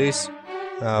me, please.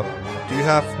 Do you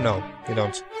have? No, you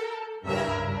don't.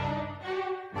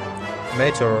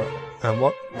 Major,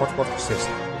 what was this?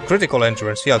 Critical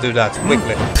entrance. Yeah, do that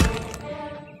quickly.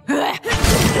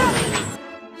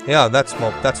 Yeah, that's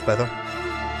better.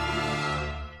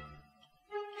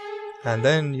 And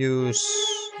then use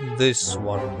this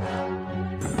one.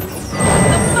 The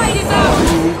fight is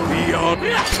out!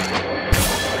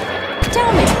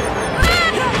 Tell me!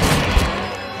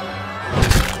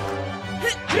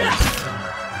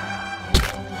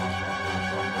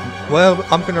 Well,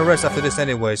 I'm gonna rest after this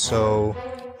anyway, so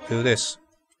do this.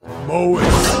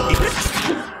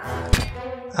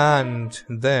 And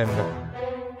then...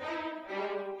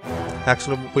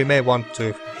 Actually, we may want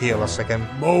to heal a second.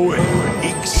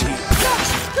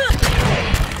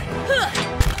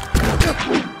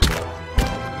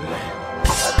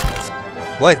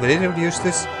 Wait, we didn't use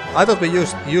this? I thought we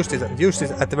used it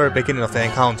at the very beginning of the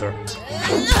encounter.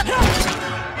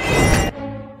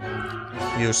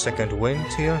 Use second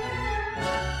wind here.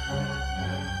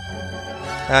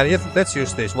 And yet, let's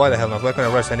use this. Why the hell not? We're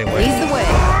gonna rest anyway. He's the way.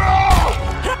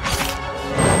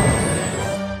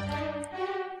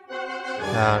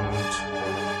 And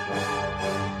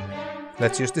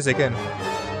Let's use this again.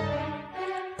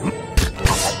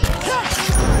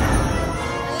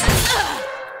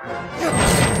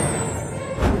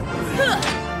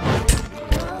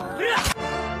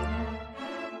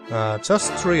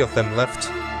 Just 3 of them left.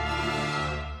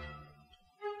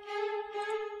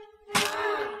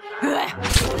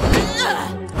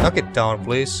 Knock it down,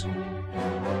 please.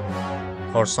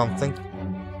 Or something.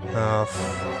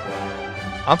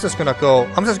 I'm just gonna go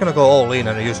all in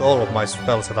and use all of my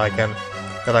spells that I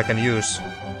can use.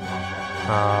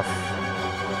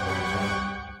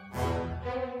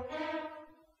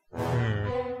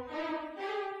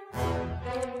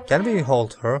 Can we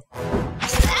hold her?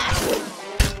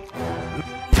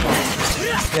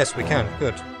 Yes, we can.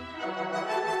 Good.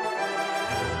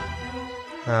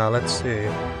 Let's see.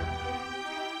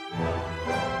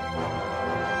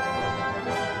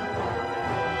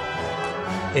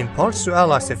 Imparts to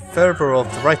allies the fervor of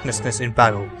righteousness in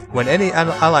battle. When any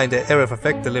ally in the area of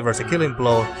effect delivers a killing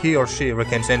blow, he or she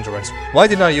regains endurance. Why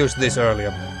didn't I use this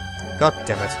earlier? God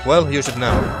damn it. Well, use it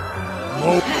now.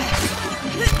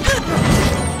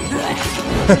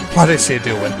 What is he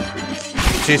doing?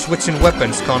 She's switching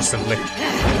weapons constantly.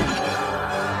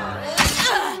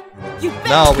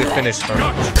 Now we finish her.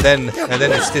 And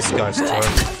then it's this guy's turn.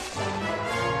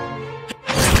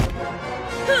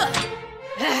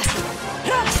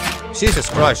 Jesus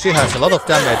Christ, she has a lot of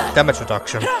damage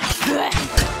reduction.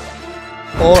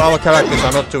 Or our characters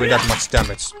are not doing that much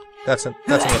damage. That's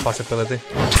another possibility.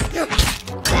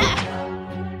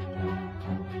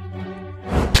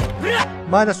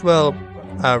 Might as well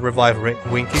revive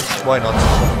Winky. Why not?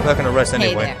 We're gonna rest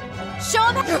anyway. Hey there. Show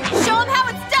him how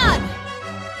it's done.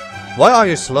 Why are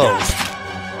you slow?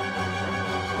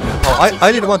 Oh,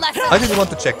 I didn't want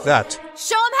to check that.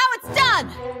 Show him how it's done.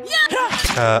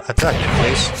 Attack him,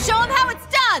 please. Show him how it's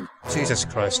done. Jesus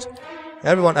Christ.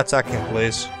 Everyone attack him,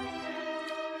 please.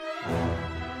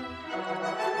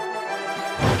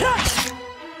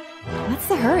 What's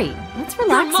the hurry? Let's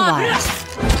relax a while.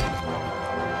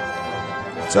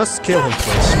 Just kill him,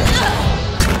 please.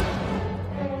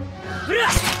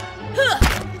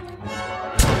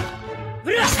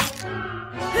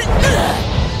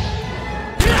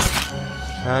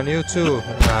 And you too,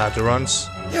 Durance.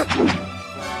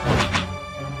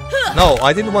 No,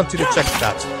 I didn't want you to check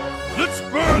that. Let's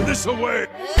burn this away!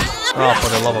 Oh, for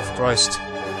the love of Christ.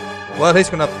 Well, he's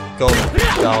gonna go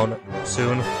down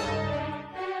soon.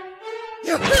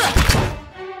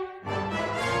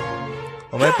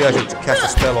 Or maybe I should cast a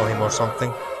spell on him or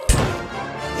something.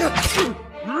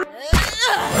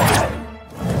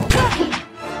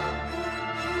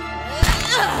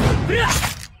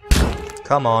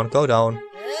 Come on, go down.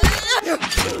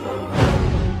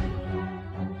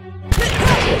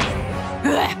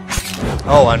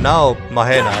 Oh, and now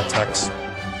Mahena attacks.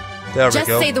 There we go. Just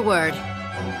say the word.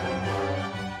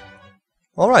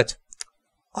 Alright.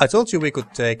 I told you we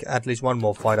could take at least one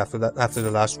more fight after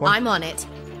the last one. I'm on it.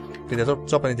 Did I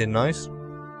drop anything nice?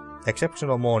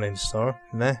 Exceptional Morning Star.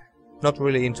 Meh. Not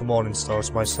really into Morning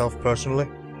Stars myself personally.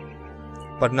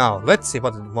 But now, let's see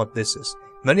what this is.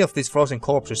 Many of these frozen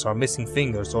corpses are missing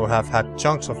fingers or have had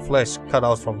chunks of flesh cut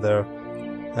out from their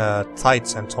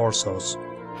thighs and torsos.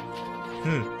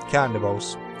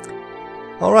 Cannibals.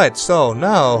 Alright, so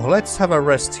now let's have a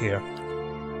rest here.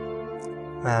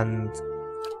 And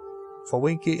for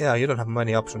Winky, yeah, you don't have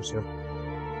many options here.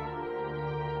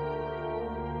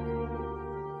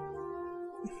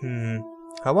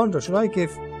 I wonder, should I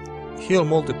give heal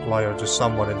multiplier to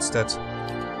someone instead?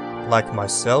 Like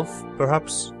myself,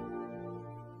 perhaps?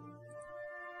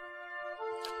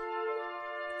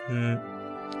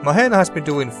 Mahena has been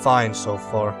doing fine so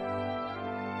far.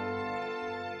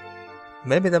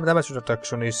 Maybe the damage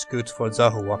reduction is good for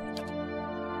Zahua.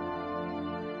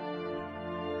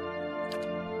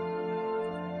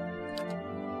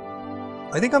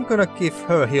 I think I'm gonna give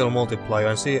her heal multiplier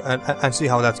and see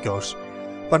how that goes.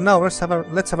 But now let's have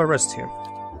a rest here.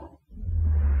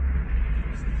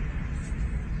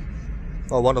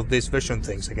 Oh, one of these vision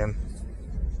things again.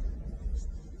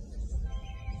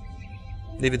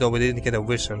 Even though we didn't get a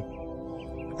vision.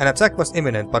 An attack was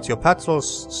imminent, but your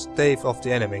patrols stave off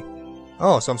the enemy.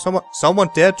 Oh, someone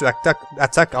dared to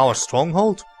attack our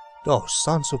stronghold? Those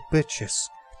sons of bitches.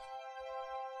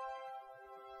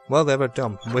 Well, they were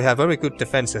dumb. We have very good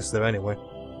defenses there anyway.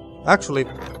 Actually,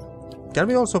 can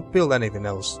we also build anything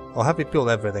else? Or have we built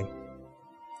everything?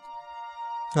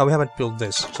 No, we haven't built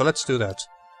this, so let's do that.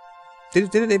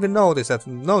 Didn't even notice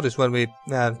when we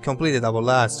completed our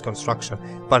last construction.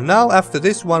 But now, after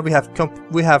this one, we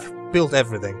have built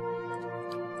everything.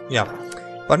 Yeah.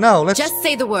 But now let's just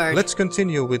say the word. Let's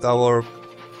continue with our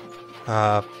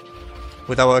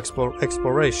with our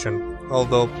exploration.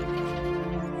 Although,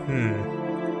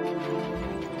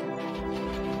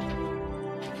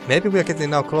 maybe we are getting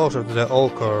now closer to the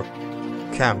Ochre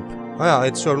camp. Oh yeah,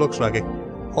 it sure looks like it.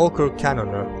 Ochre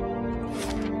Cannoner.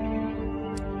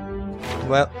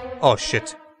 Well, oh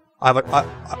shit.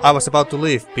 I was about to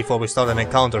leave before we start an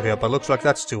encounter here, but looks like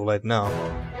that's too late now.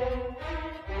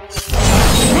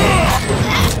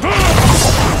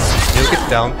 You get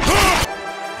down.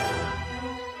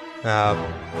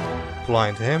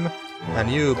 Blind him. And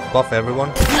you buff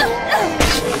everyone.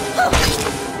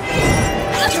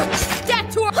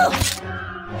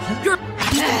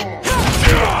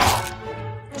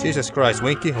 Jesus Christ,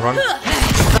 Winky, run.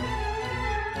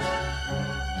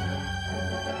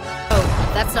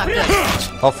 That's not good.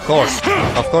 Of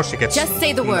course she gets... Just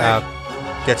say the word.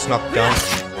 Gets knocked down.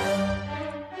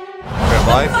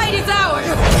 Revive. The fight is ours!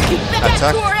 Attack.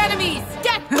 Death to our enemies!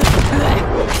 Death!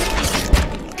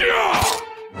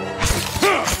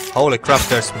 Holy crap,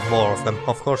 there's more of them.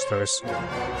 Of course there is.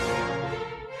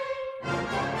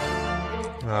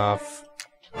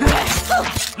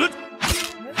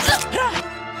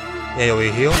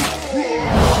 AoE heal.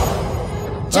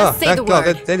 Just say thank the God,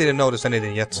 word. they didn't notice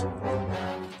anything yet.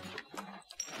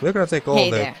 We're gonna take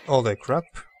all the crap.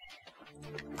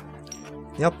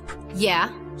 Yep. Yeah.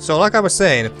 So like I was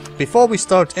saying, before we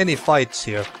start any fights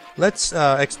here, let's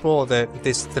explore the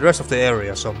rest of the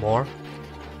area some more.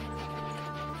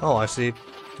 Oh, I see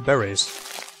berries.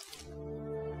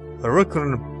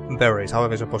 Rukun berries, how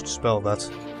am I supposed to spell that?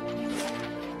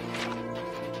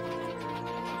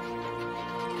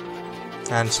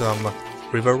 And some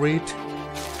river reed.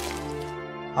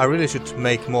 I really should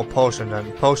make more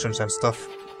potions and stuff.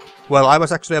 Well, I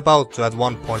was actually about to at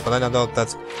one point, but then I thought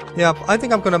that, yeah, I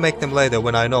think I'm gonna make them later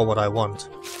when I know what I want.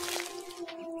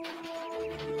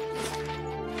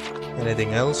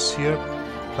 Anything else here?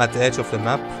 At the edge of the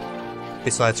map?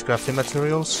 Besides crafting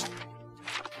materials?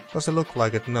 Does it look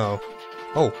like it? No.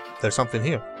 Oh, there's something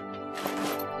here.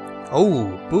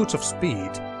 Oh, Boots of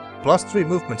Speed. +3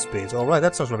 movement speed. Alright,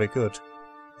 that sounds very good.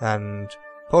 And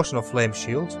Potion of Flame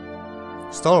Shield.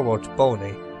 Stalwart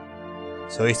Bony.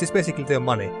 So is this basically their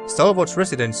money? Stalwart's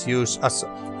residents use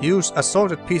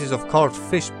assorted pieces of carved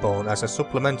fish bone as a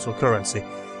supplemental currency.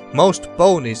 Most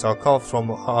bonies are carved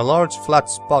from a large flat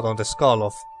spot on the skull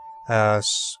of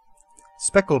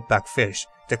speckleback fish.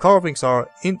 The carvings are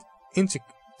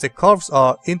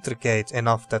intricate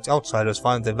enough that outsiders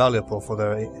find them valuable for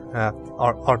their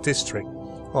artistry.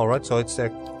 Alright, so it's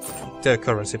their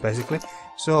currency basically.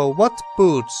 So what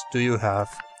boots do you have?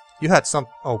 You had some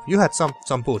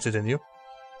boots, didn't you?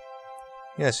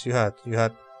 Yes, you had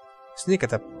sneak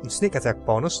attack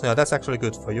bonus. Yeah, that's actually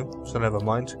good for you, so never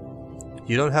mind.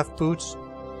 You don't have boots,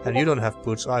 and you don't have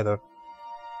boots either.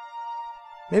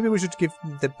 Maybe we should give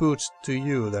the boots to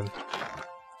you then.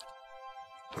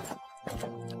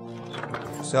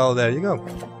 So there you go.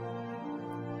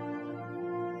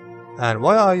 And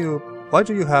why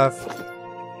do you have...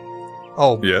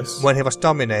 Oh, yes. When he was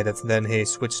dominated, then he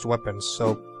switched weapons,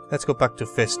 so let's go back to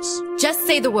fists. Just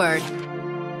say the word.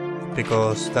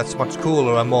 Because that's much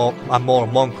cooler and more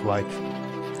monk-like.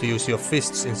 To use your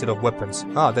fists instead of weapons.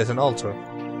 Ah, there's an altar.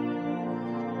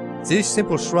 This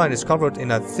simple shrine is covered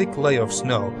in a thick layer of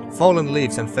snow, fallen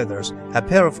leaves and feathers. A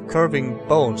pair of curving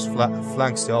bones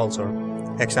flanks the altar.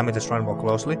 Examine the shrine more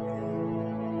closely.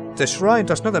 The shrine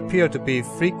does not appear to be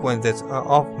frequented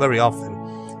very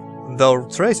often, though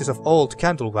traces of old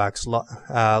candle wax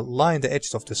line the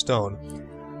edges of the stone.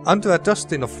 Under a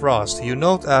dusting of frost, you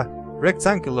note a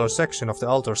rectangular section of the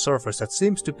altar surface that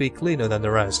seems to be cleaner than the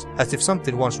rest, as if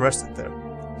something once rested there.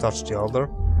 Touch the altar.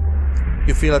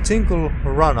 You feel a tingle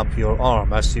run up your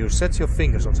arm as you set your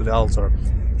fingers onto the altar.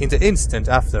 In the instant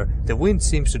after, the wind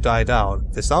seems to die down,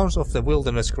 the sounds of the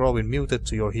wilderness growing muted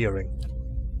to your hearing.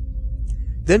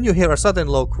 Then you hear a sudden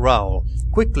low growl,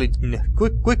 quickly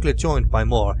joined by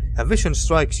more. A vision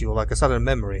strikes you like a sudden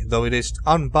memory, though it is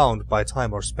unbound by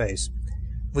time or space.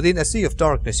 Within a sea of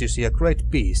darkness you see a great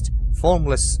beast,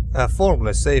 formless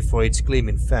save for its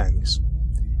gleaming fangs.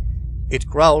 It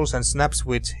growls and snaps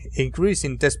with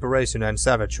increasing desperation and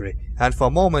savagery, and for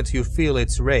a moment you feel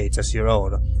its rage as your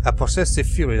own, a possessive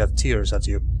fury that tears at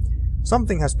you.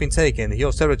 Something has been taken,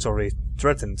 your territory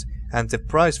threatened, and the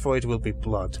price for it will be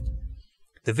blood.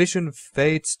 The vision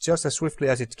fades just as swiftly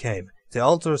as it came. The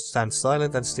altar stands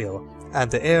silent and still,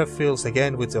 and the air fills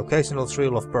again with the occasional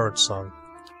thrill of birdsong.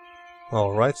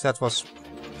 Alright, that was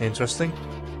interesting.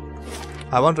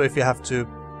 I wonder if you have to...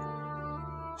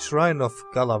 Shrine of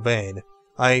Galavane.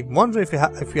 I wonder if you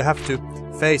have to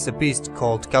face a beast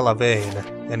called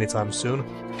Galavane anytime soon.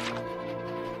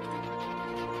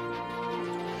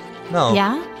 Now,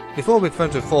 Yeah? before we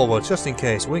venture forward, just in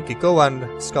case, Winky, go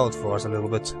and scout for us a little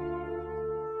bit.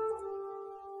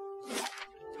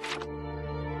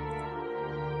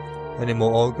 Any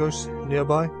more ogres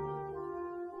nearby?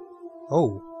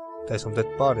 Oh, there's some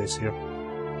dead bodies here.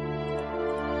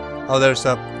 Oh, there's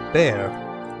a bear.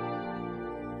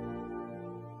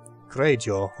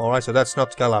 Greyjaw. Alright, so that's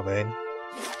not Galavain.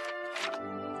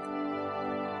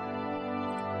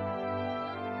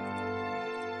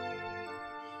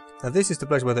 And this is the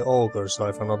place where the ogres are,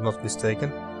 if I'm not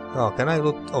mistaken. Oh, can I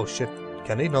look? Oh shit,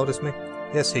 can he notice me?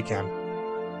 Yes, he can.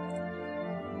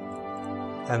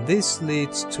 And this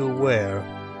leads to where?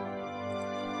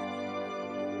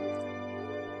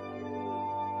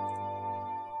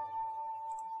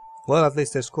 Well, at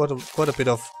least there's quite a bit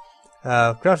of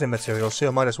crafting materials, so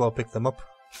I might as well pick them up.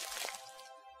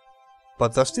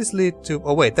 But does this lead to...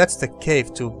 Oh wait, that's the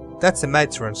cave to... That's the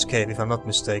matron's cave, if I'm not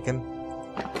mistaken.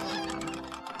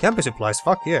 Camping supplies,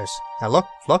 fuck yes. And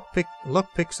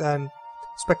lockpicks and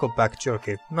speckleback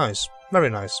jerky. Nice, very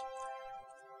nice.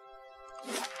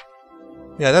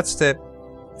 Yeah, that's the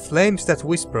Flames That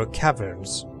Whisper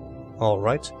Caverns.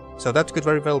 Alright, so that could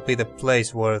very well be the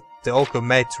place where the ogre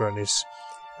matron is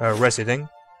residing.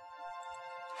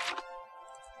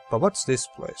 But what's this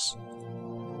place?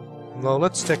 No,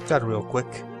 let's check that real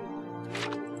quick.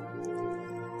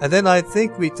 And then I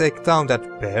think we take down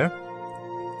that bear.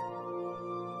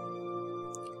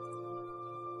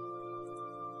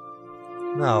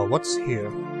 Now, what's here?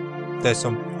 There's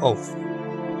some... Oh.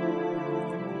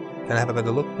 Can I have a better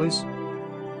look, please?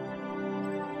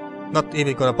 Not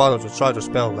even gonna bother to try to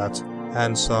spell that.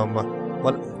 And some...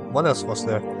 what else was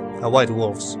there? White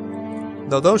wolves.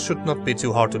 Though those should not be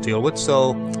too hard to deal with,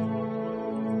 so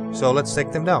let's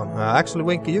take them down. Actually,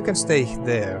 Winky, you can stay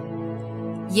there.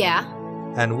 Yeah?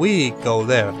 And we go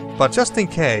there. But just in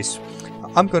case,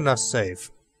 I'm gonna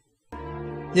save.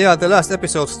 Yeah, the last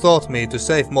episodes taught me to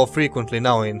save more frequently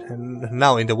now in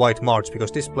the White March,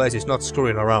 because this place is not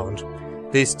screwing around.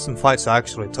 These fights are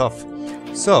actually tough.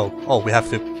 So, oh, we have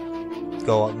to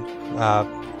go on.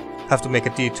 Have to make a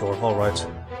detour, alright.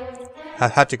 I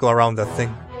had to go around that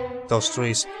thing. Those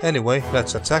trees. Anyway,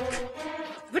 let's attack.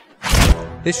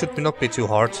 This should not be too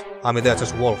hard. I mean, they're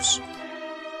just wolves.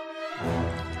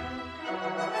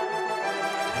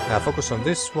 Now focus on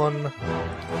this one.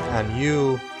 And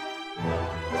you...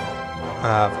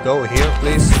 go here,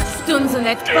 please.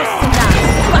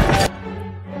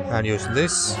 And use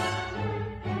this.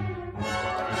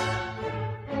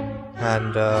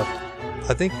 And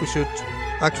I think we should...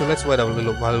 Actually, let's wait a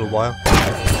little while.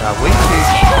 Winky...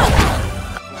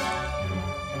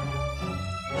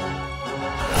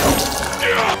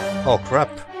 Oh crap.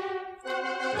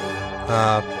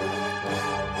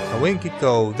 Winky,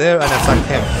 go there and attack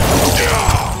him.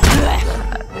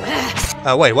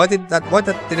 Wait, why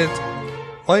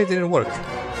it didn't work?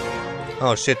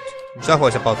 Oh shit. Zahua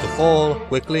is about to fall.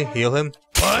 Quickly, heal him.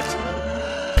 What?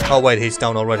 Oh wait, he's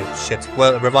down already. Shit.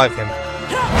 Well, revive him.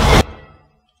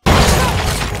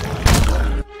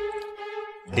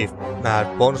 Give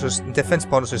defense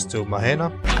bonuses to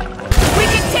Mahena. We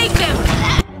can take them!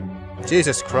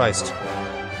 Jesus Christ.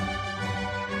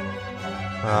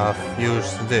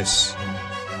 Use this.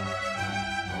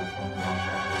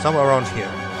 Somewhere around here.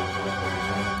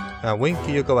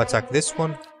 Winky, you go attack this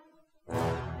one.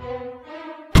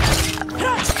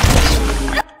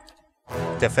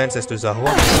 Defenses to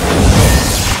Zahua.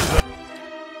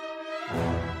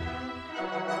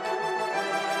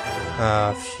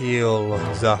 Heal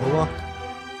Zahua.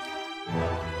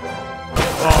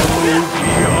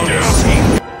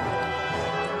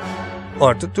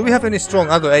 Or do we have any strong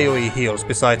other AoE heals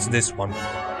besides this one?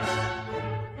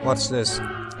 What's this?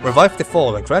 Revive the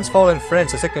Fallen. Grants fallen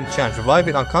friends a second chance.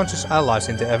 Reviving unconscious allies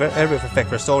in the area of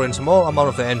effect, restoring small amount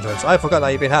of the endurance. I forgot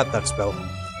I even had that spell.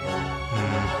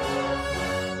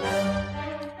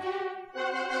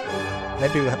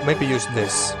 Maybe use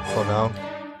this for now.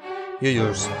 You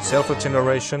use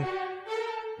self-regeneration.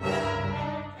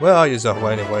 Where are you,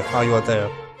 Zahua, anyway? Oh, you are there.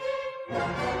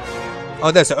 Oh,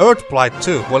 there's an Earth Blight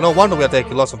too. Well, no wonder we are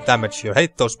taking lots of damage here.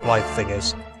 Hate those Blight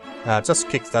thingies. Just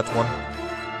kick that one.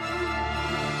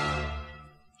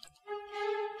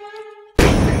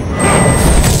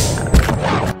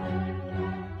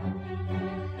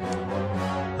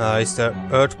 Is the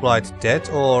Earth Blight dead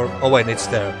or... Oh wait, it's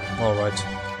there. Alright.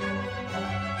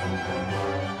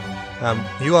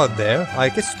 You are there. I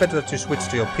guess it's better to switch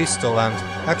to your pistol and...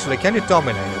 Actually, can you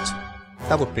dominate it?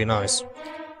 That would be nice.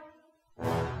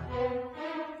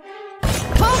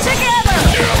 Pull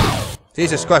together!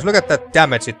 Jesus Christ, look at that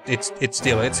damage it's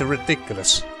still. It's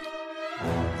ridiculous.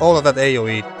 All of that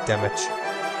AoE damage.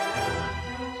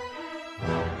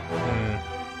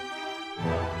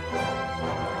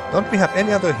 Don't we have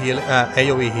any other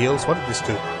AoE heals? What did this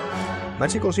do?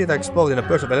 Magical shield explodes in a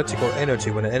burst of electrical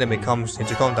energy when an enemy comes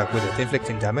into contact with it,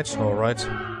 inflicting damage. Alright.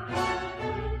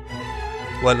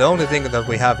 Well, the only thing that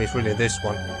we have is really this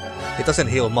one. It doesn't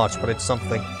heal much, but it's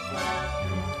something.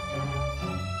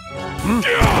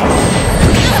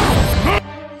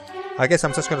 I guess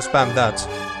I'm just gonna spam that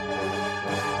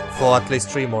for at least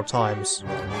 3 more times.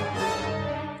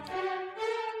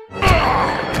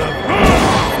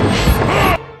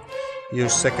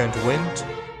 Use second wind.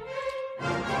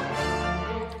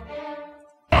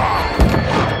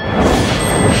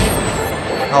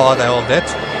 Oh, are they all dead?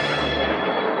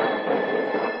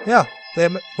 Yeah,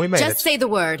 we made it. Just say the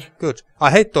word. Good.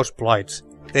 I hate those blights.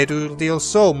 They do deal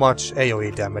so much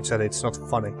AoE damage that it's not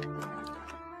funny.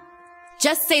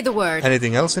 Just say the word.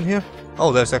 Anything else in here?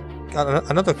 Oh, there's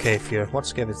another cave here.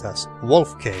 What cave is that?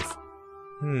 Wolf cave.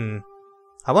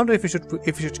 I wonder if we should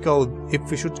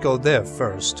go there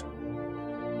first.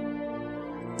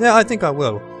 Yeah, I think I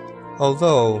will.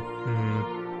 Although,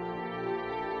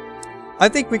 I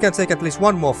think we can take at least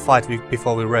one more fight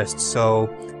before we rest. So,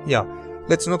 yeah,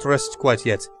 let's not rest quite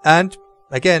yet. And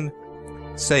again,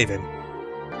 saving.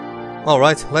 All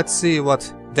right, let's see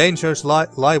what dangers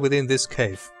lie within this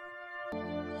cave.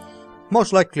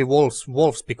 Most likely wolves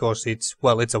because it's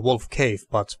a wolf cave,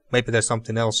 but maybe there's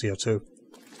something else here too.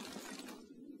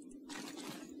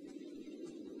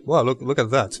 Wow, look at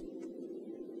that.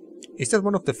 Is that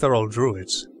one of the feral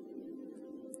druids?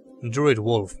 Druid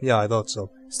wolf, yeah, I thought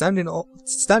so. Standing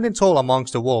tall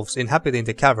amongst the wolves inhabiting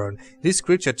the cavern, this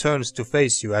creature turns to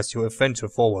face you as you venture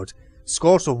forward.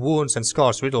 Scores of wounds and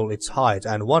scars riddle its hide,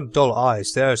 and one dull eye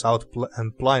stares out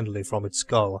blindly from its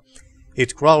skull.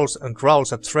 It growls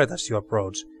a threat as you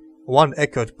approach, one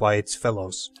echoed by its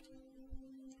fellows.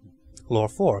 Lore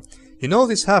 4. You know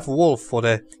this half-wolf for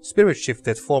the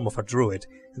spirit-shifted form of a druid,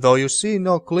 though you see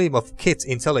no gleam of kit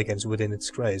intelligence within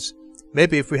its grace.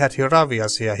 Maybe if we had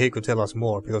Hiravias here, he could tell us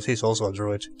more, because he's also a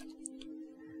druid.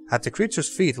 At the creature's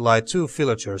feet lie 2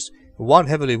 villagers, one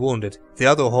heavily wounded, the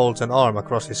other holds an arm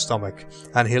across his stomach,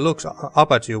 and he looks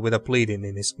up at you with bleeding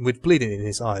in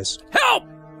his eyes. Help!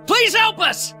 Please help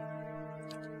us!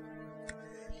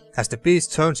 As the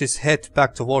beast turns his head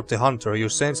back toward the hunter, you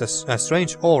sense a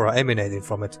strange aura emanating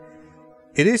from it.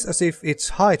 It is as if its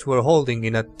height were holding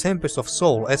in a tempest of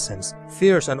soul essence,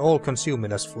 fierce and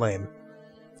all-consuming as flame.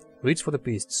 Reach for the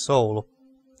beast's soul,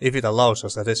 if it allows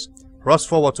us, that is. Rush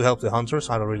forward to help the hunters,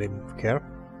 I don't really care.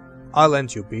 I'll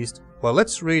lend you, beast. Well,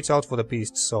 let's reach out for the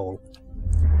beast's soul.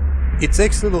 It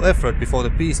takes little effort before the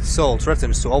beast's soul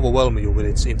threatens to overwhelm you with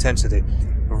its intensity.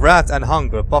 Wrath and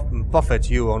hunger buffet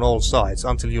you on all sides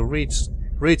until you reach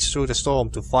through the storm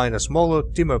to find a smaller,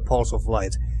 dimmer pulse of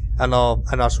light, and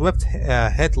are swept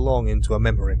headlong into a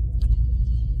memory.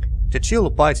 The chill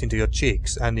bites into your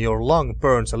cheeks, and your lung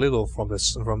burns a little from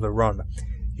the run.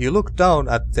 You look down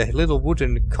at the little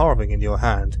wooden carving in your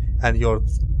hand,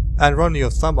 and run your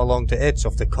thumb along the edge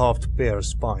of the carved bear's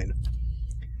spine.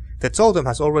 The totem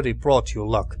has already brought you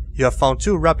luck. You have found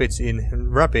 2 rabbits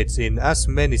in as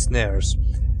many snares,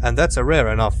 and that's a rare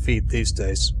enough feat these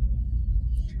days.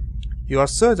 You are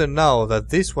certain now that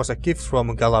this was a gift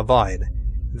from Galavine,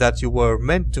 that you were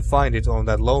meant to find it on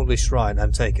that lonely shrine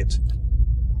and take it.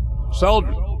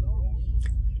 Soldier!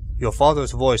 Your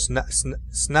father's voice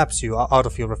snaps you out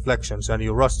of your reflections, and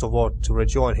you rush toward to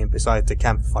rejoin him beside the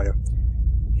campfire.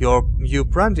 You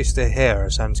brandish the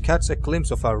hairs and catch a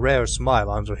glimpse of a rare smile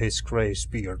under his grey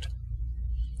beard.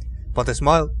 But the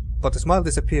smile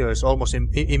disappears almost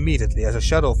immediately as a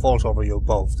shadow falls over you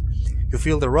both. You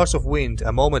feel the rush of wind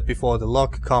a moment before the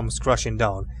log comes crashing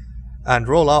down, and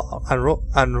roll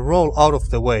out of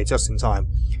the way just in time.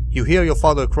 You hear your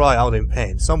father cry out in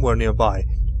pain, somewhere nearby.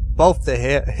 Both the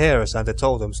hairs and the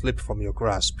totem slip from your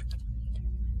grasp.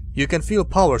 You can feel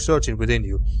power surging within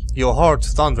you. Your heart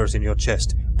thunders in your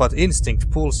chest, but instinct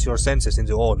pulls your senses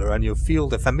into order, and you feel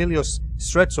the familiar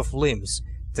stretch of limbs,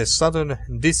 the sudden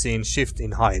dizzying shift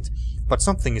in height. But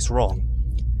something is wrong.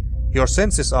 Your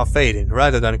senses are fading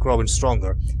rather than growing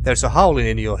stronger. There's a howling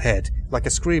in your head, like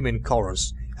a screaming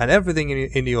chorus, and everything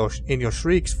in your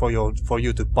shrieks for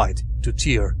you to bite, to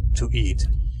tear, to eat.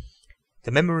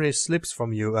 The memory slips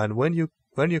from you, and when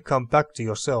you come back to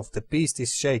yourself, the beast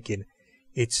is shaking,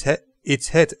 its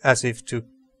head as if to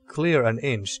clear an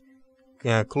inch,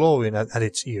 clawing at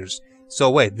its ears.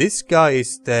 So wait, this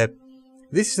is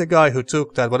the guy who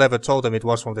took that whatever totem it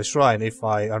was from the shrine, if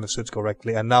I understood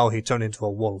correctly, and now he turned into a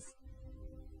wolf.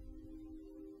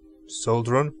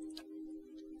 Soldrun?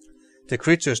 The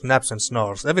creature snaps and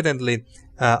snarls, evidently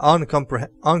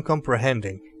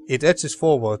uncomprehending. It edges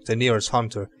forward the nearest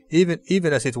hunter,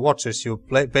 even as it watches you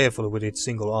balefully with its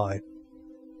single eye.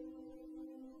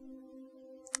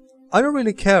 I don't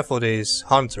really care for these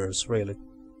hunters, really.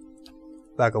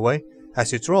 Back away.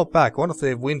 As you draw back, one of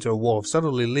the winter wolves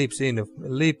suddenly leaps in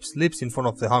front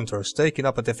of the hunters, taking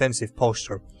up a defensive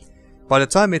posture. By the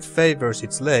time it favors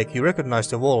its leg, you recognize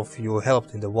the wolf you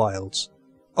helped in the wilds.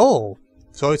 Oh,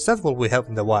 so it's that wolf we helped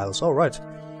in the wilds. Alright.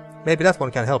 Maybe that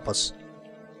one can help us.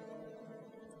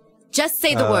 Just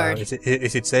say the word.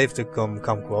 Is it safe to come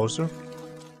closer?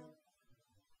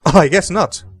 Oh, I guess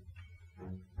not.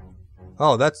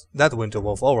 Oh, that's that winter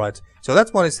wolf. Alright. So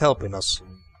that one is helping us.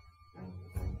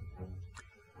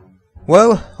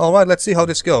 Well, alright, let's see how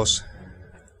this goes.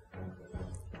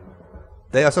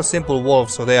 They are so simple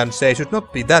wolves, so they should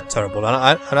not be that terrible. And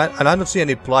I don't see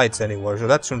any blights anywhere, so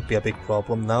that shouldn't be a big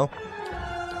problem now.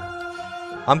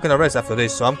 I'm gonna rest after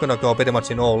this, so I'm gonna go pretty much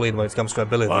in all in when it comes to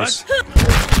abilities.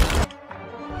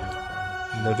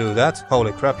 No, do that.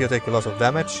 Holy crap, you take a lot of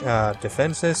damage,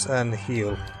 defenses, and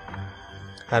heal.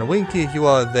 And Winky, you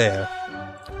are there.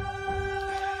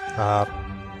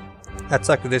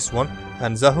 Attack this one.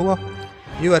 And Zahua,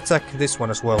 you attack this one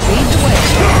as well.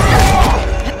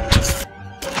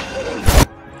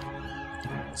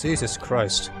 Jesus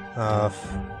Christ.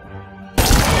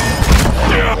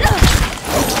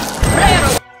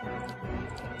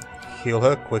 Heal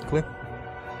her quickly.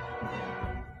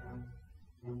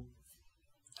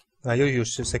 You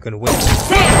use the second wind.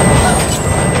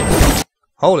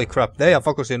 Holy crap, they are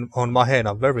focusing on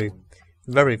Mahena very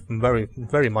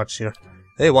much here.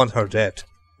 They want her dead.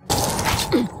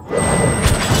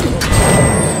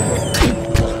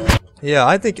 Yeah,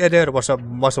 I think Eder was a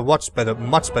much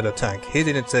better tank. He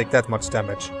didn't take that much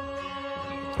damage.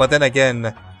 But then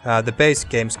again, the base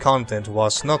game's content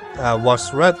was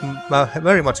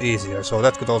very much easier, so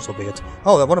that could also be it.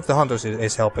 Oh, one of the hunters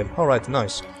is helping. Alright,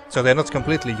 nice. So they're not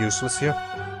completely useless here.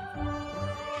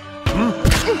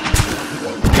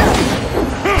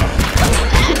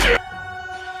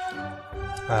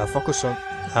 Focus on...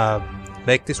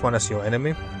 make this one as your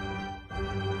enemy.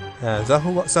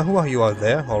 Zahua, you are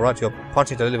there. Alright, you're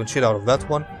punching the living shit out of that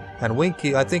one. And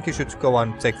Winky, I think you should go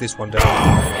and take this one down.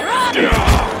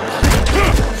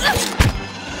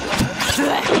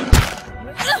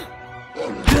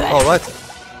 Alright.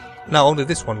 Now only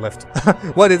this one left.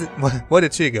 Where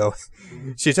did she go?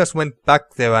 She just went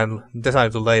back there and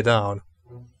decided to lay down.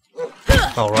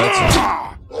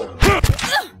 Alright.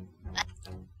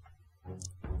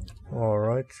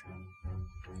 Alright.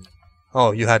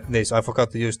 Oh, you had this. I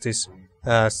forgot to use this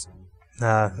health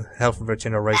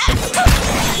regeneration.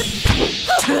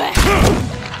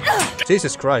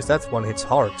 Jesus Christ, that one hits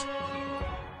hard.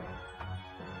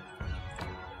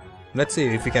 Let's see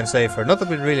if we can save her. Not that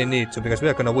we really need to, because we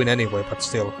are gonna win anyway, but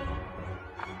still.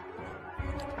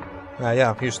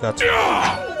 Yeah, use that.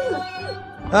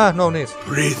 No need.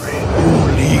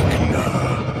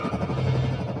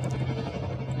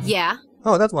 Yeah?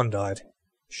 Oh, that one died.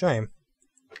 Shame.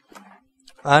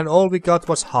 And all we got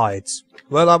was hides.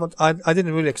 Well, I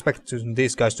didn't really expect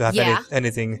these guys to have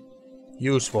anything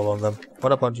useful on them.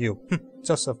 What about you?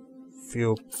 Just a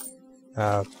few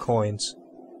coins.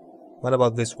 What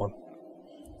about this one?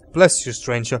 Bless you,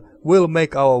 stranger. We'll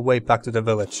make our way back to the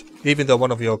village, even though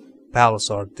one of your pals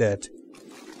are dead.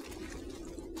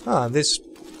 This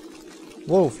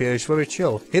wolf here is very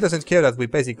chill. He doesn't care that we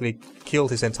basically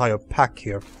killed his entire pack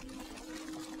here.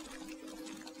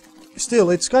 Still,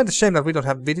 it's kind of shame that we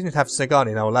didn't have Segan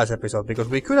in our last episode, because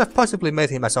we could have possibly made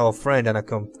him as our friend and a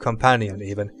companion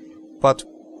even. But,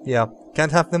 yeah,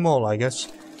 can't have them all, I guess.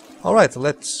 Alright,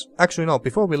 let's... Actually, no,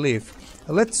 before we leave,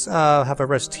 let's have a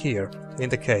rest here, in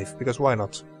the cave, because why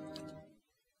not?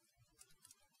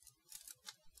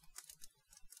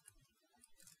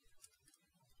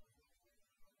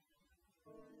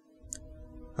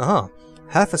 Aha.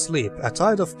 Half asleep, a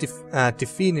tide of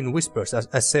deafening whispers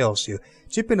assails you,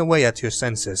 chipping away at your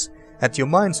senses, at your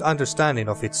mind's understanding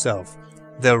of itself.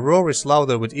 Their roar is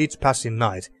louder with each passing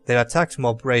night, their attacks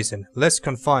more brazen, less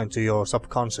confined to your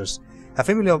subconscious. A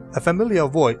familiar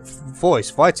voice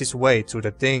fights its way through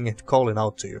the thing calling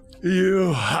out to you.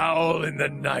 You howl in the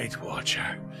night,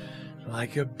 Watcher,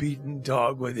 like a beaten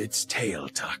dog with its tail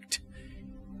tucked.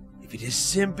 If it is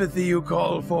sympathy you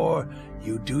call for,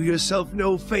 you do yourself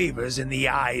no favors in the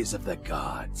eyes of the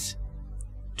gods.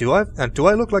 Do I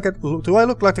look like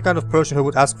the kind of person who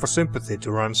would ask for sympathy,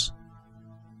 Durance?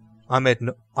 I made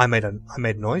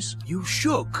noise. You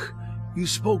shook. You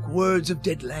spoke words of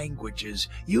dead languages.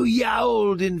 You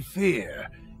yowled in fear.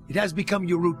 It has become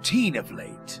your routine of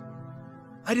late.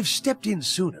 I'd have stepped in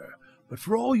sooner, but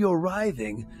for all your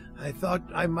writhing, I thought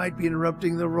I might be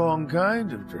interrupting the wrong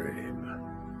kind of dream.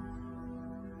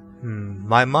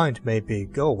 My mind may be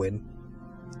going.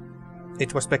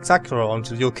 It was spectacular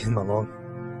until you came along.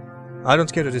 I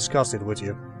don't care to discuss it with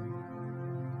you.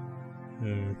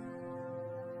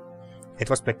 It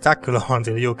was spectacular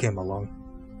until you came along.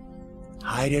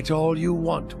 Hide it all you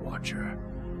want, Watcher.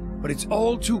 But it's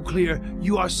all too clear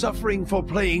you are suffering for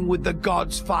playing with the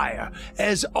God's fire,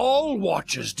 as all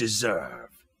Watchers deserve.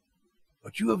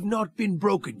 But you have not been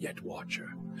broken yet,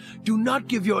 Watcher. Do not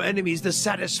give your enemies the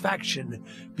satisfaction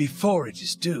before it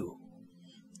is due.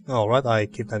 Alright, I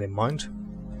keep that in mind.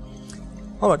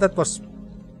 Alright, that was,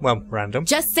 well, random.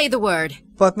 Just say the word.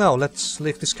 But now, let's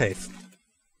leave this cave.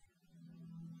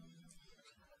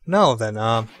 Now then,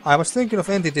 I was thinking of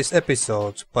ending this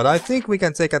episode, but I think we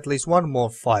can take at least one more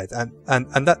fight, and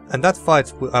that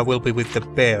fight will be with the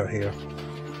bear here.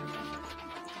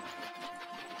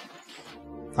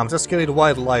 I'm just killing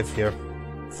wildlife here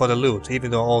for the loot,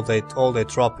 even though all they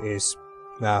drop is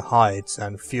hides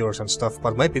and furs and stuff.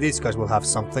 But maybe these guys will have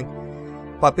something.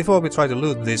 But before we try to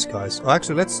loot these guys,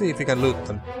 actually let's see if we can loot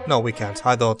them. No, we can't.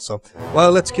 I thought so.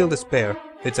 Well, let's kill this bear.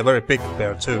 It's a very big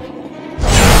bear too.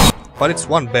 But it's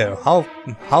one bear. How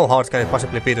hard can it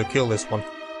possibly be to kill this one?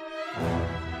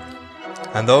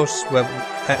 And those were,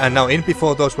 and now in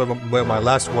before those were my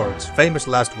last words, famous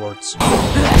last words.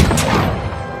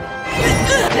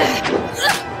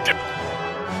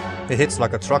 It hits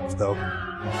like a truck though.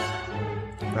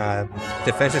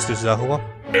 Defenses to Zahua.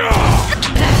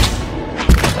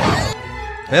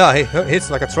 Yeah, he hits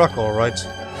like a truck, alright.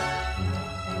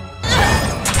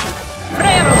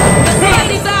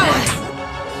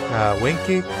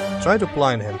 Winky, try to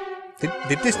blind him.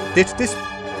 Did this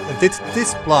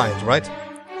blind, right?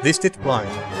 This did blind.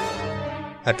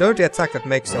 A dirty attack that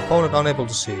makes the opponent unable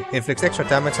to see. Inflicts extra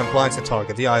damage and blinds the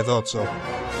target. Yeah, I thought so.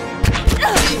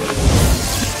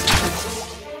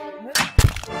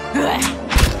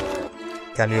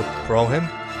 Can you throw him?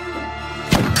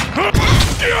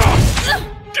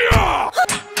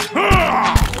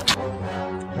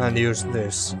 And use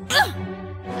this.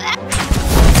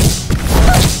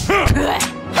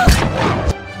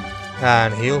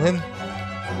 And heal him.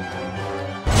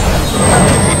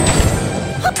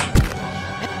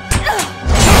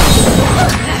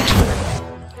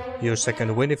 Use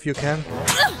second wind if you can.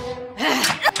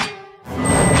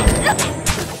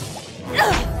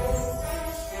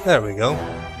 There we go.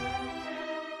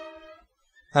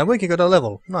 And Winky got a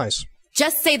level. Nice.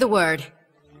 Just say the word.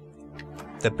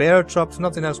 The bear dropped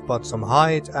nothing else but some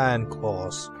hide and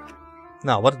claws.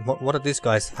 Now, what do these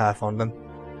guys have on them?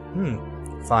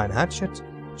 Fine hatchet,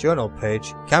 journal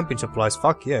page, camping supplies,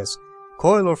 fuck yes.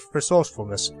 Coil of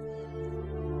resourcefulness.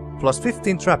 Plus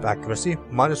 15 trap accuracy,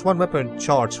 minus 1 weapon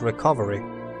charge recovery.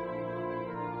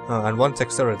 And 1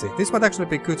 dexterity. This might actually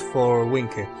be good for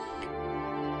Winky.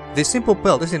 This simple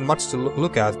belt isn't much to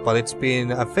look at, but it's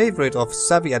been a favorite of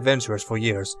savvy adventurers for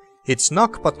years. Its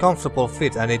snug but comfortable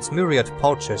fit and its myriad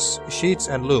pouches, sheaths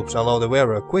and loops allow the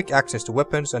wearer quick access to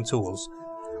weapons and tools.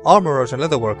 Armorers and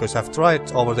leatherworkers have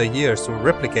tried over the years to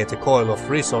replicate the coil of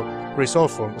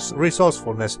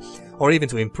resourcefulness, or even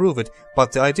to improve it,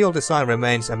 but the ideal design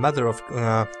remains a matter of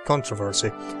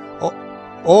controversy.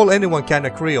 All anyone can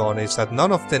agree on is that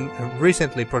none of the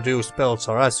recently produced belts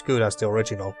are as good as the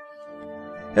original.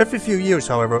 Every few years,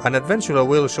 however, an adventurer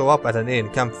will show up at an inn,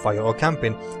 campfire, or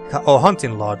camping or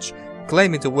hunting lodge,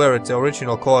 claiming to wear the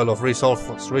original coil of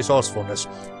resourcefulness.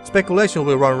 Speculation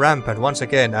will run rampant once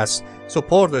again as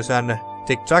supporters and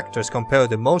detractors compare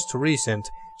the most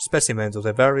recent specimen to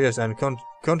the various and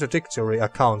contradictory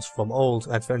accounts from old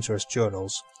adventurers'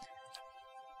 journals.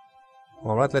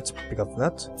 Alright, let's pick up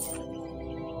that.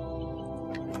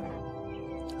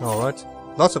 Alright.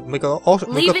 Lots of we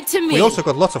also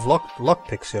got lots of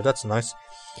lockpicks here. That's nice.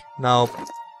 Now,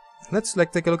 let's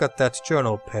take a look at that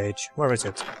journal page. Where is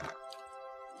it?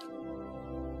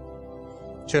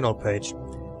 Journal page.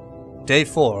 Day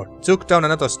 4. Took down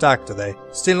another stack today.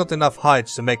 Still not enough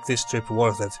hides to make this trip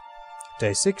worth it.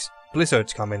 Day 6.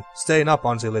 Blizzard's coming. Staying up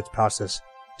until it passes.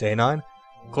 Day 9.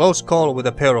 Close call with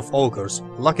a pair of ogres.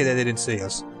 Lucky they didn't see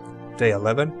us. Day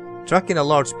 11. Tracking a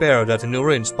large bear that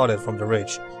Nurin spotted from the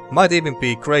ridge. Might even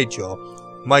be Greyjaw.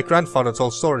 My grandfather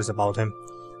told stories about him.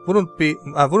 Wouldn't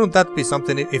that be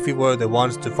something if we were the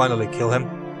ones to finally kill him?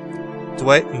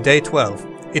 Day 12.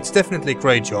 It's definitely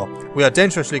Greyjaw. We are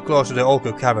dangerously close to the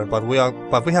Ogre Cavern, but we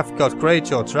have got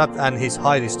Greyjaw trapped and his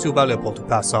hide is too valuable to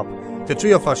pass up. The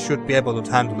 3 of us should be able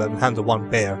to handle one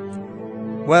bear.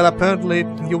 Well, apparently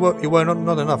you were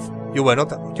not enough. You were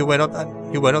not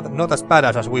as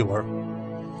badass as we were.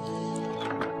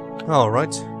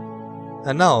 Alright.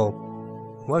 And now,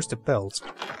 Where's the belt?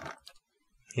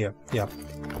 Here, yeah.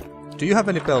 Do you have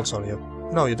any belts on you?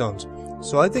 No, you don't.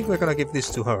 So I think we're gonna give this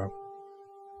to her.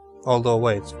 Although,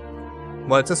 wait.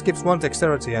 Well, it just gives 1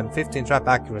 dexterity and 15 trap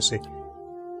accuracy.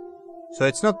 So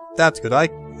it's not that good.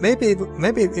 Maybe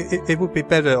it would be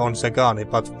better on Sagani,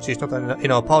 but she's not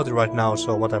in our party right now,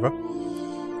 so whatever.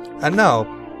 And now...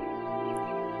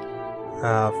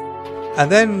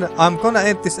 and then I'm gonna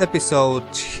end this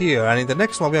episode here, and in the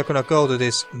next one we are gonna go to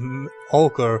this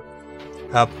ogre...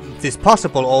 this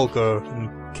possible ogre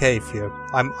cave here.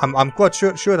 I'm quite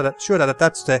sure that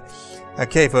that's the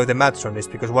cave where the matron is,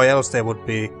 because why else there would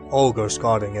be ogres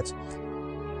guarding it.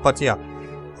 But yeah.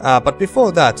 But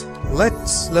before that,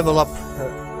 let's level up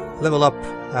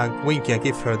Winky and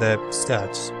give her the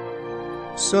stats.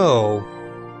 So,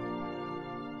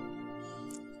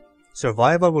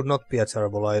 survival would not be a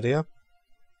terrible idea.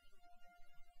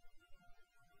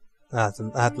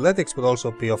 Athletics would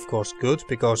also be, of course, good,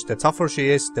 because the tougher she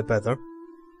is, the better.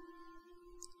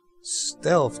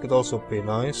 Stealth could also be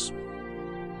nice.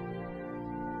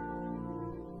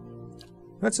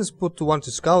 Let's just put 1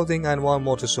 to scouting and 1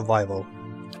 more to survival.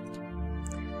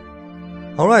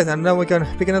 Alright, and now we can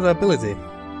pick another ability.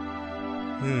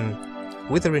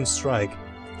 Withering Strike.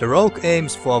 The rogue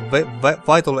aims for a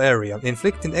vital area,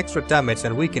 inflicting extra damage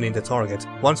and weakening the target,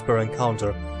 once per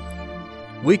encounter.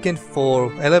 Weakened for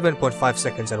 11.5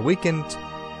 seconds, and weakened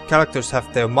characters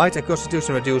have their might and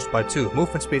constitution reduced by 2,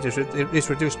 movement speed is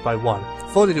reduced by 1,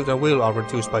 fortitude and will are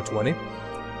reduced by 20.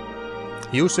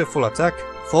 User full attack,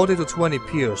 40 to 20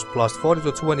 pierce, plus 40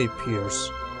 to 20 pierce.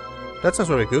 That sounds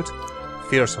very good.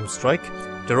 Fearsome Strike.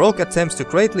 The rogue attempts to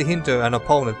greatly hinder an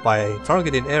opponent by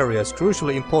targeting areas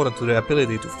crucially important to their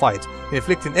ability to fight,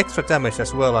 inflicting extra damage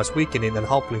as well as weakening and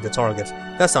hobbling the target.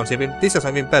 This sounds even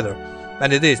better.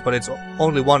 And it is, but it's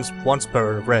only once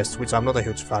per rest, which I'm not a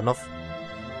huge fan of.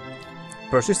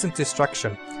 Persistent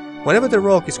Distraction. Whenever the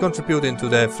rogue is contributing to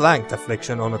the flanked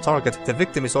affliction on a target, the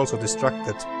victim is also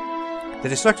distracted. The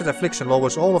distracted affliction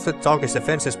lowers all of the target's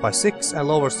defenses by 6 and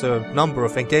lowers the number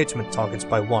of engagement targets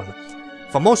by 1.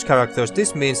 For most characters,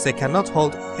 this means they cannot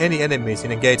hold any enemies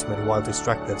in engagement while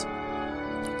distracted.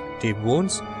 Deep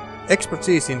Wounds.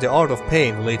 Expertise in the art of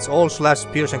pain leads all slash,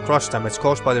 pierce and crush damage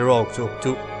caused by the rogue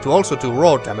to also do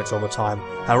raw damage over time,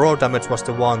 and raw damage was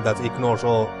the one that ignores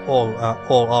all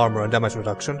armor and damage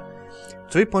reduction.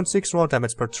 3.6 raw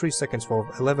damage per 3 seconds for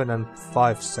 11 and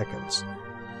 5 seconds.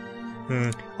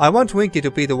 I want Winky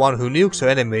to be the one who nukes her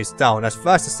enemies down as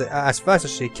fast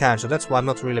as she can, so that's why I'm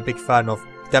not really a big fan of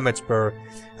damage per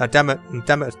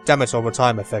damage over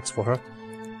time effects for her.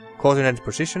 Coordinated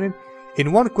positioning.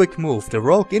 In one quick move, the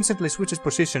rogue instantly switches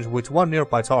positions with 1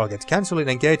 nearby target, cancelling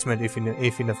engagement if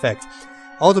in effect.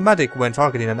 Automatic when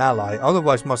targeting an ally,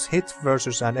 otherwise must hit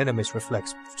versus an enemy's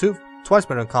reflex. Twice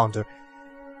per encounter.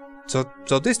 So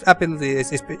this ability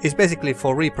is basically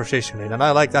for repositioning, and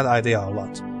I like that idea a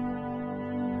lot.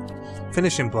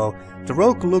 Finishing Blow. The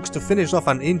rogue looks to finish off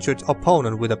an injured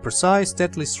opponent with a precise,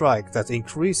 deadly strike that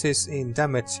increases in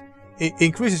damage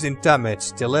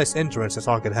the less endurance the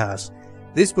target has.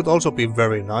 This would also be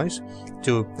very nice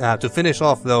to finish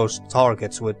off those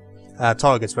targets with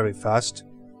targets very fast.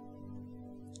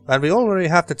 And we already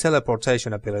have the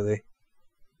teleportation ability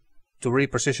to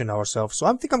reposition ourselves. So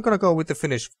I think I'm gonna go with the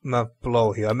finish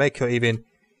blow here. I make her even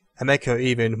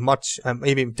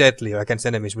deadlier against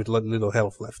enemies with little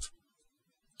health left.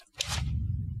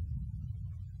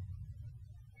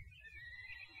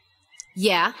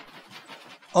 Yeah.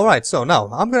 Alright, so now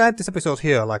I'm gonna end this episode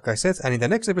here, like I said, and in the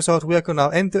next episode we are gonna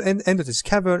enter this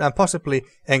cavern and possibly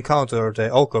encounter the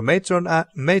ogre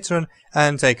matron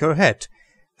and take her head.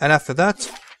 And after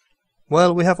that,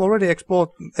 well, we have already explored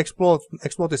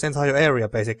this entire area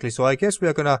basically, so I guess we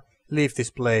are gonna leave this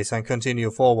place and continue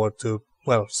forward to,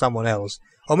 well, someone else.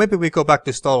 Or maybe we go back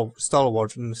to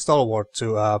Stalwart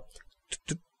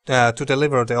to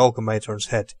deliver the ogre matron's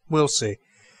head. We'll see.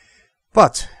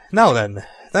 But now then,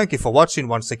 thank you for watching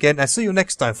once again, and see you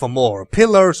next time for more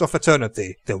Pillars of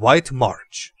Eternity: The White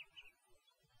March.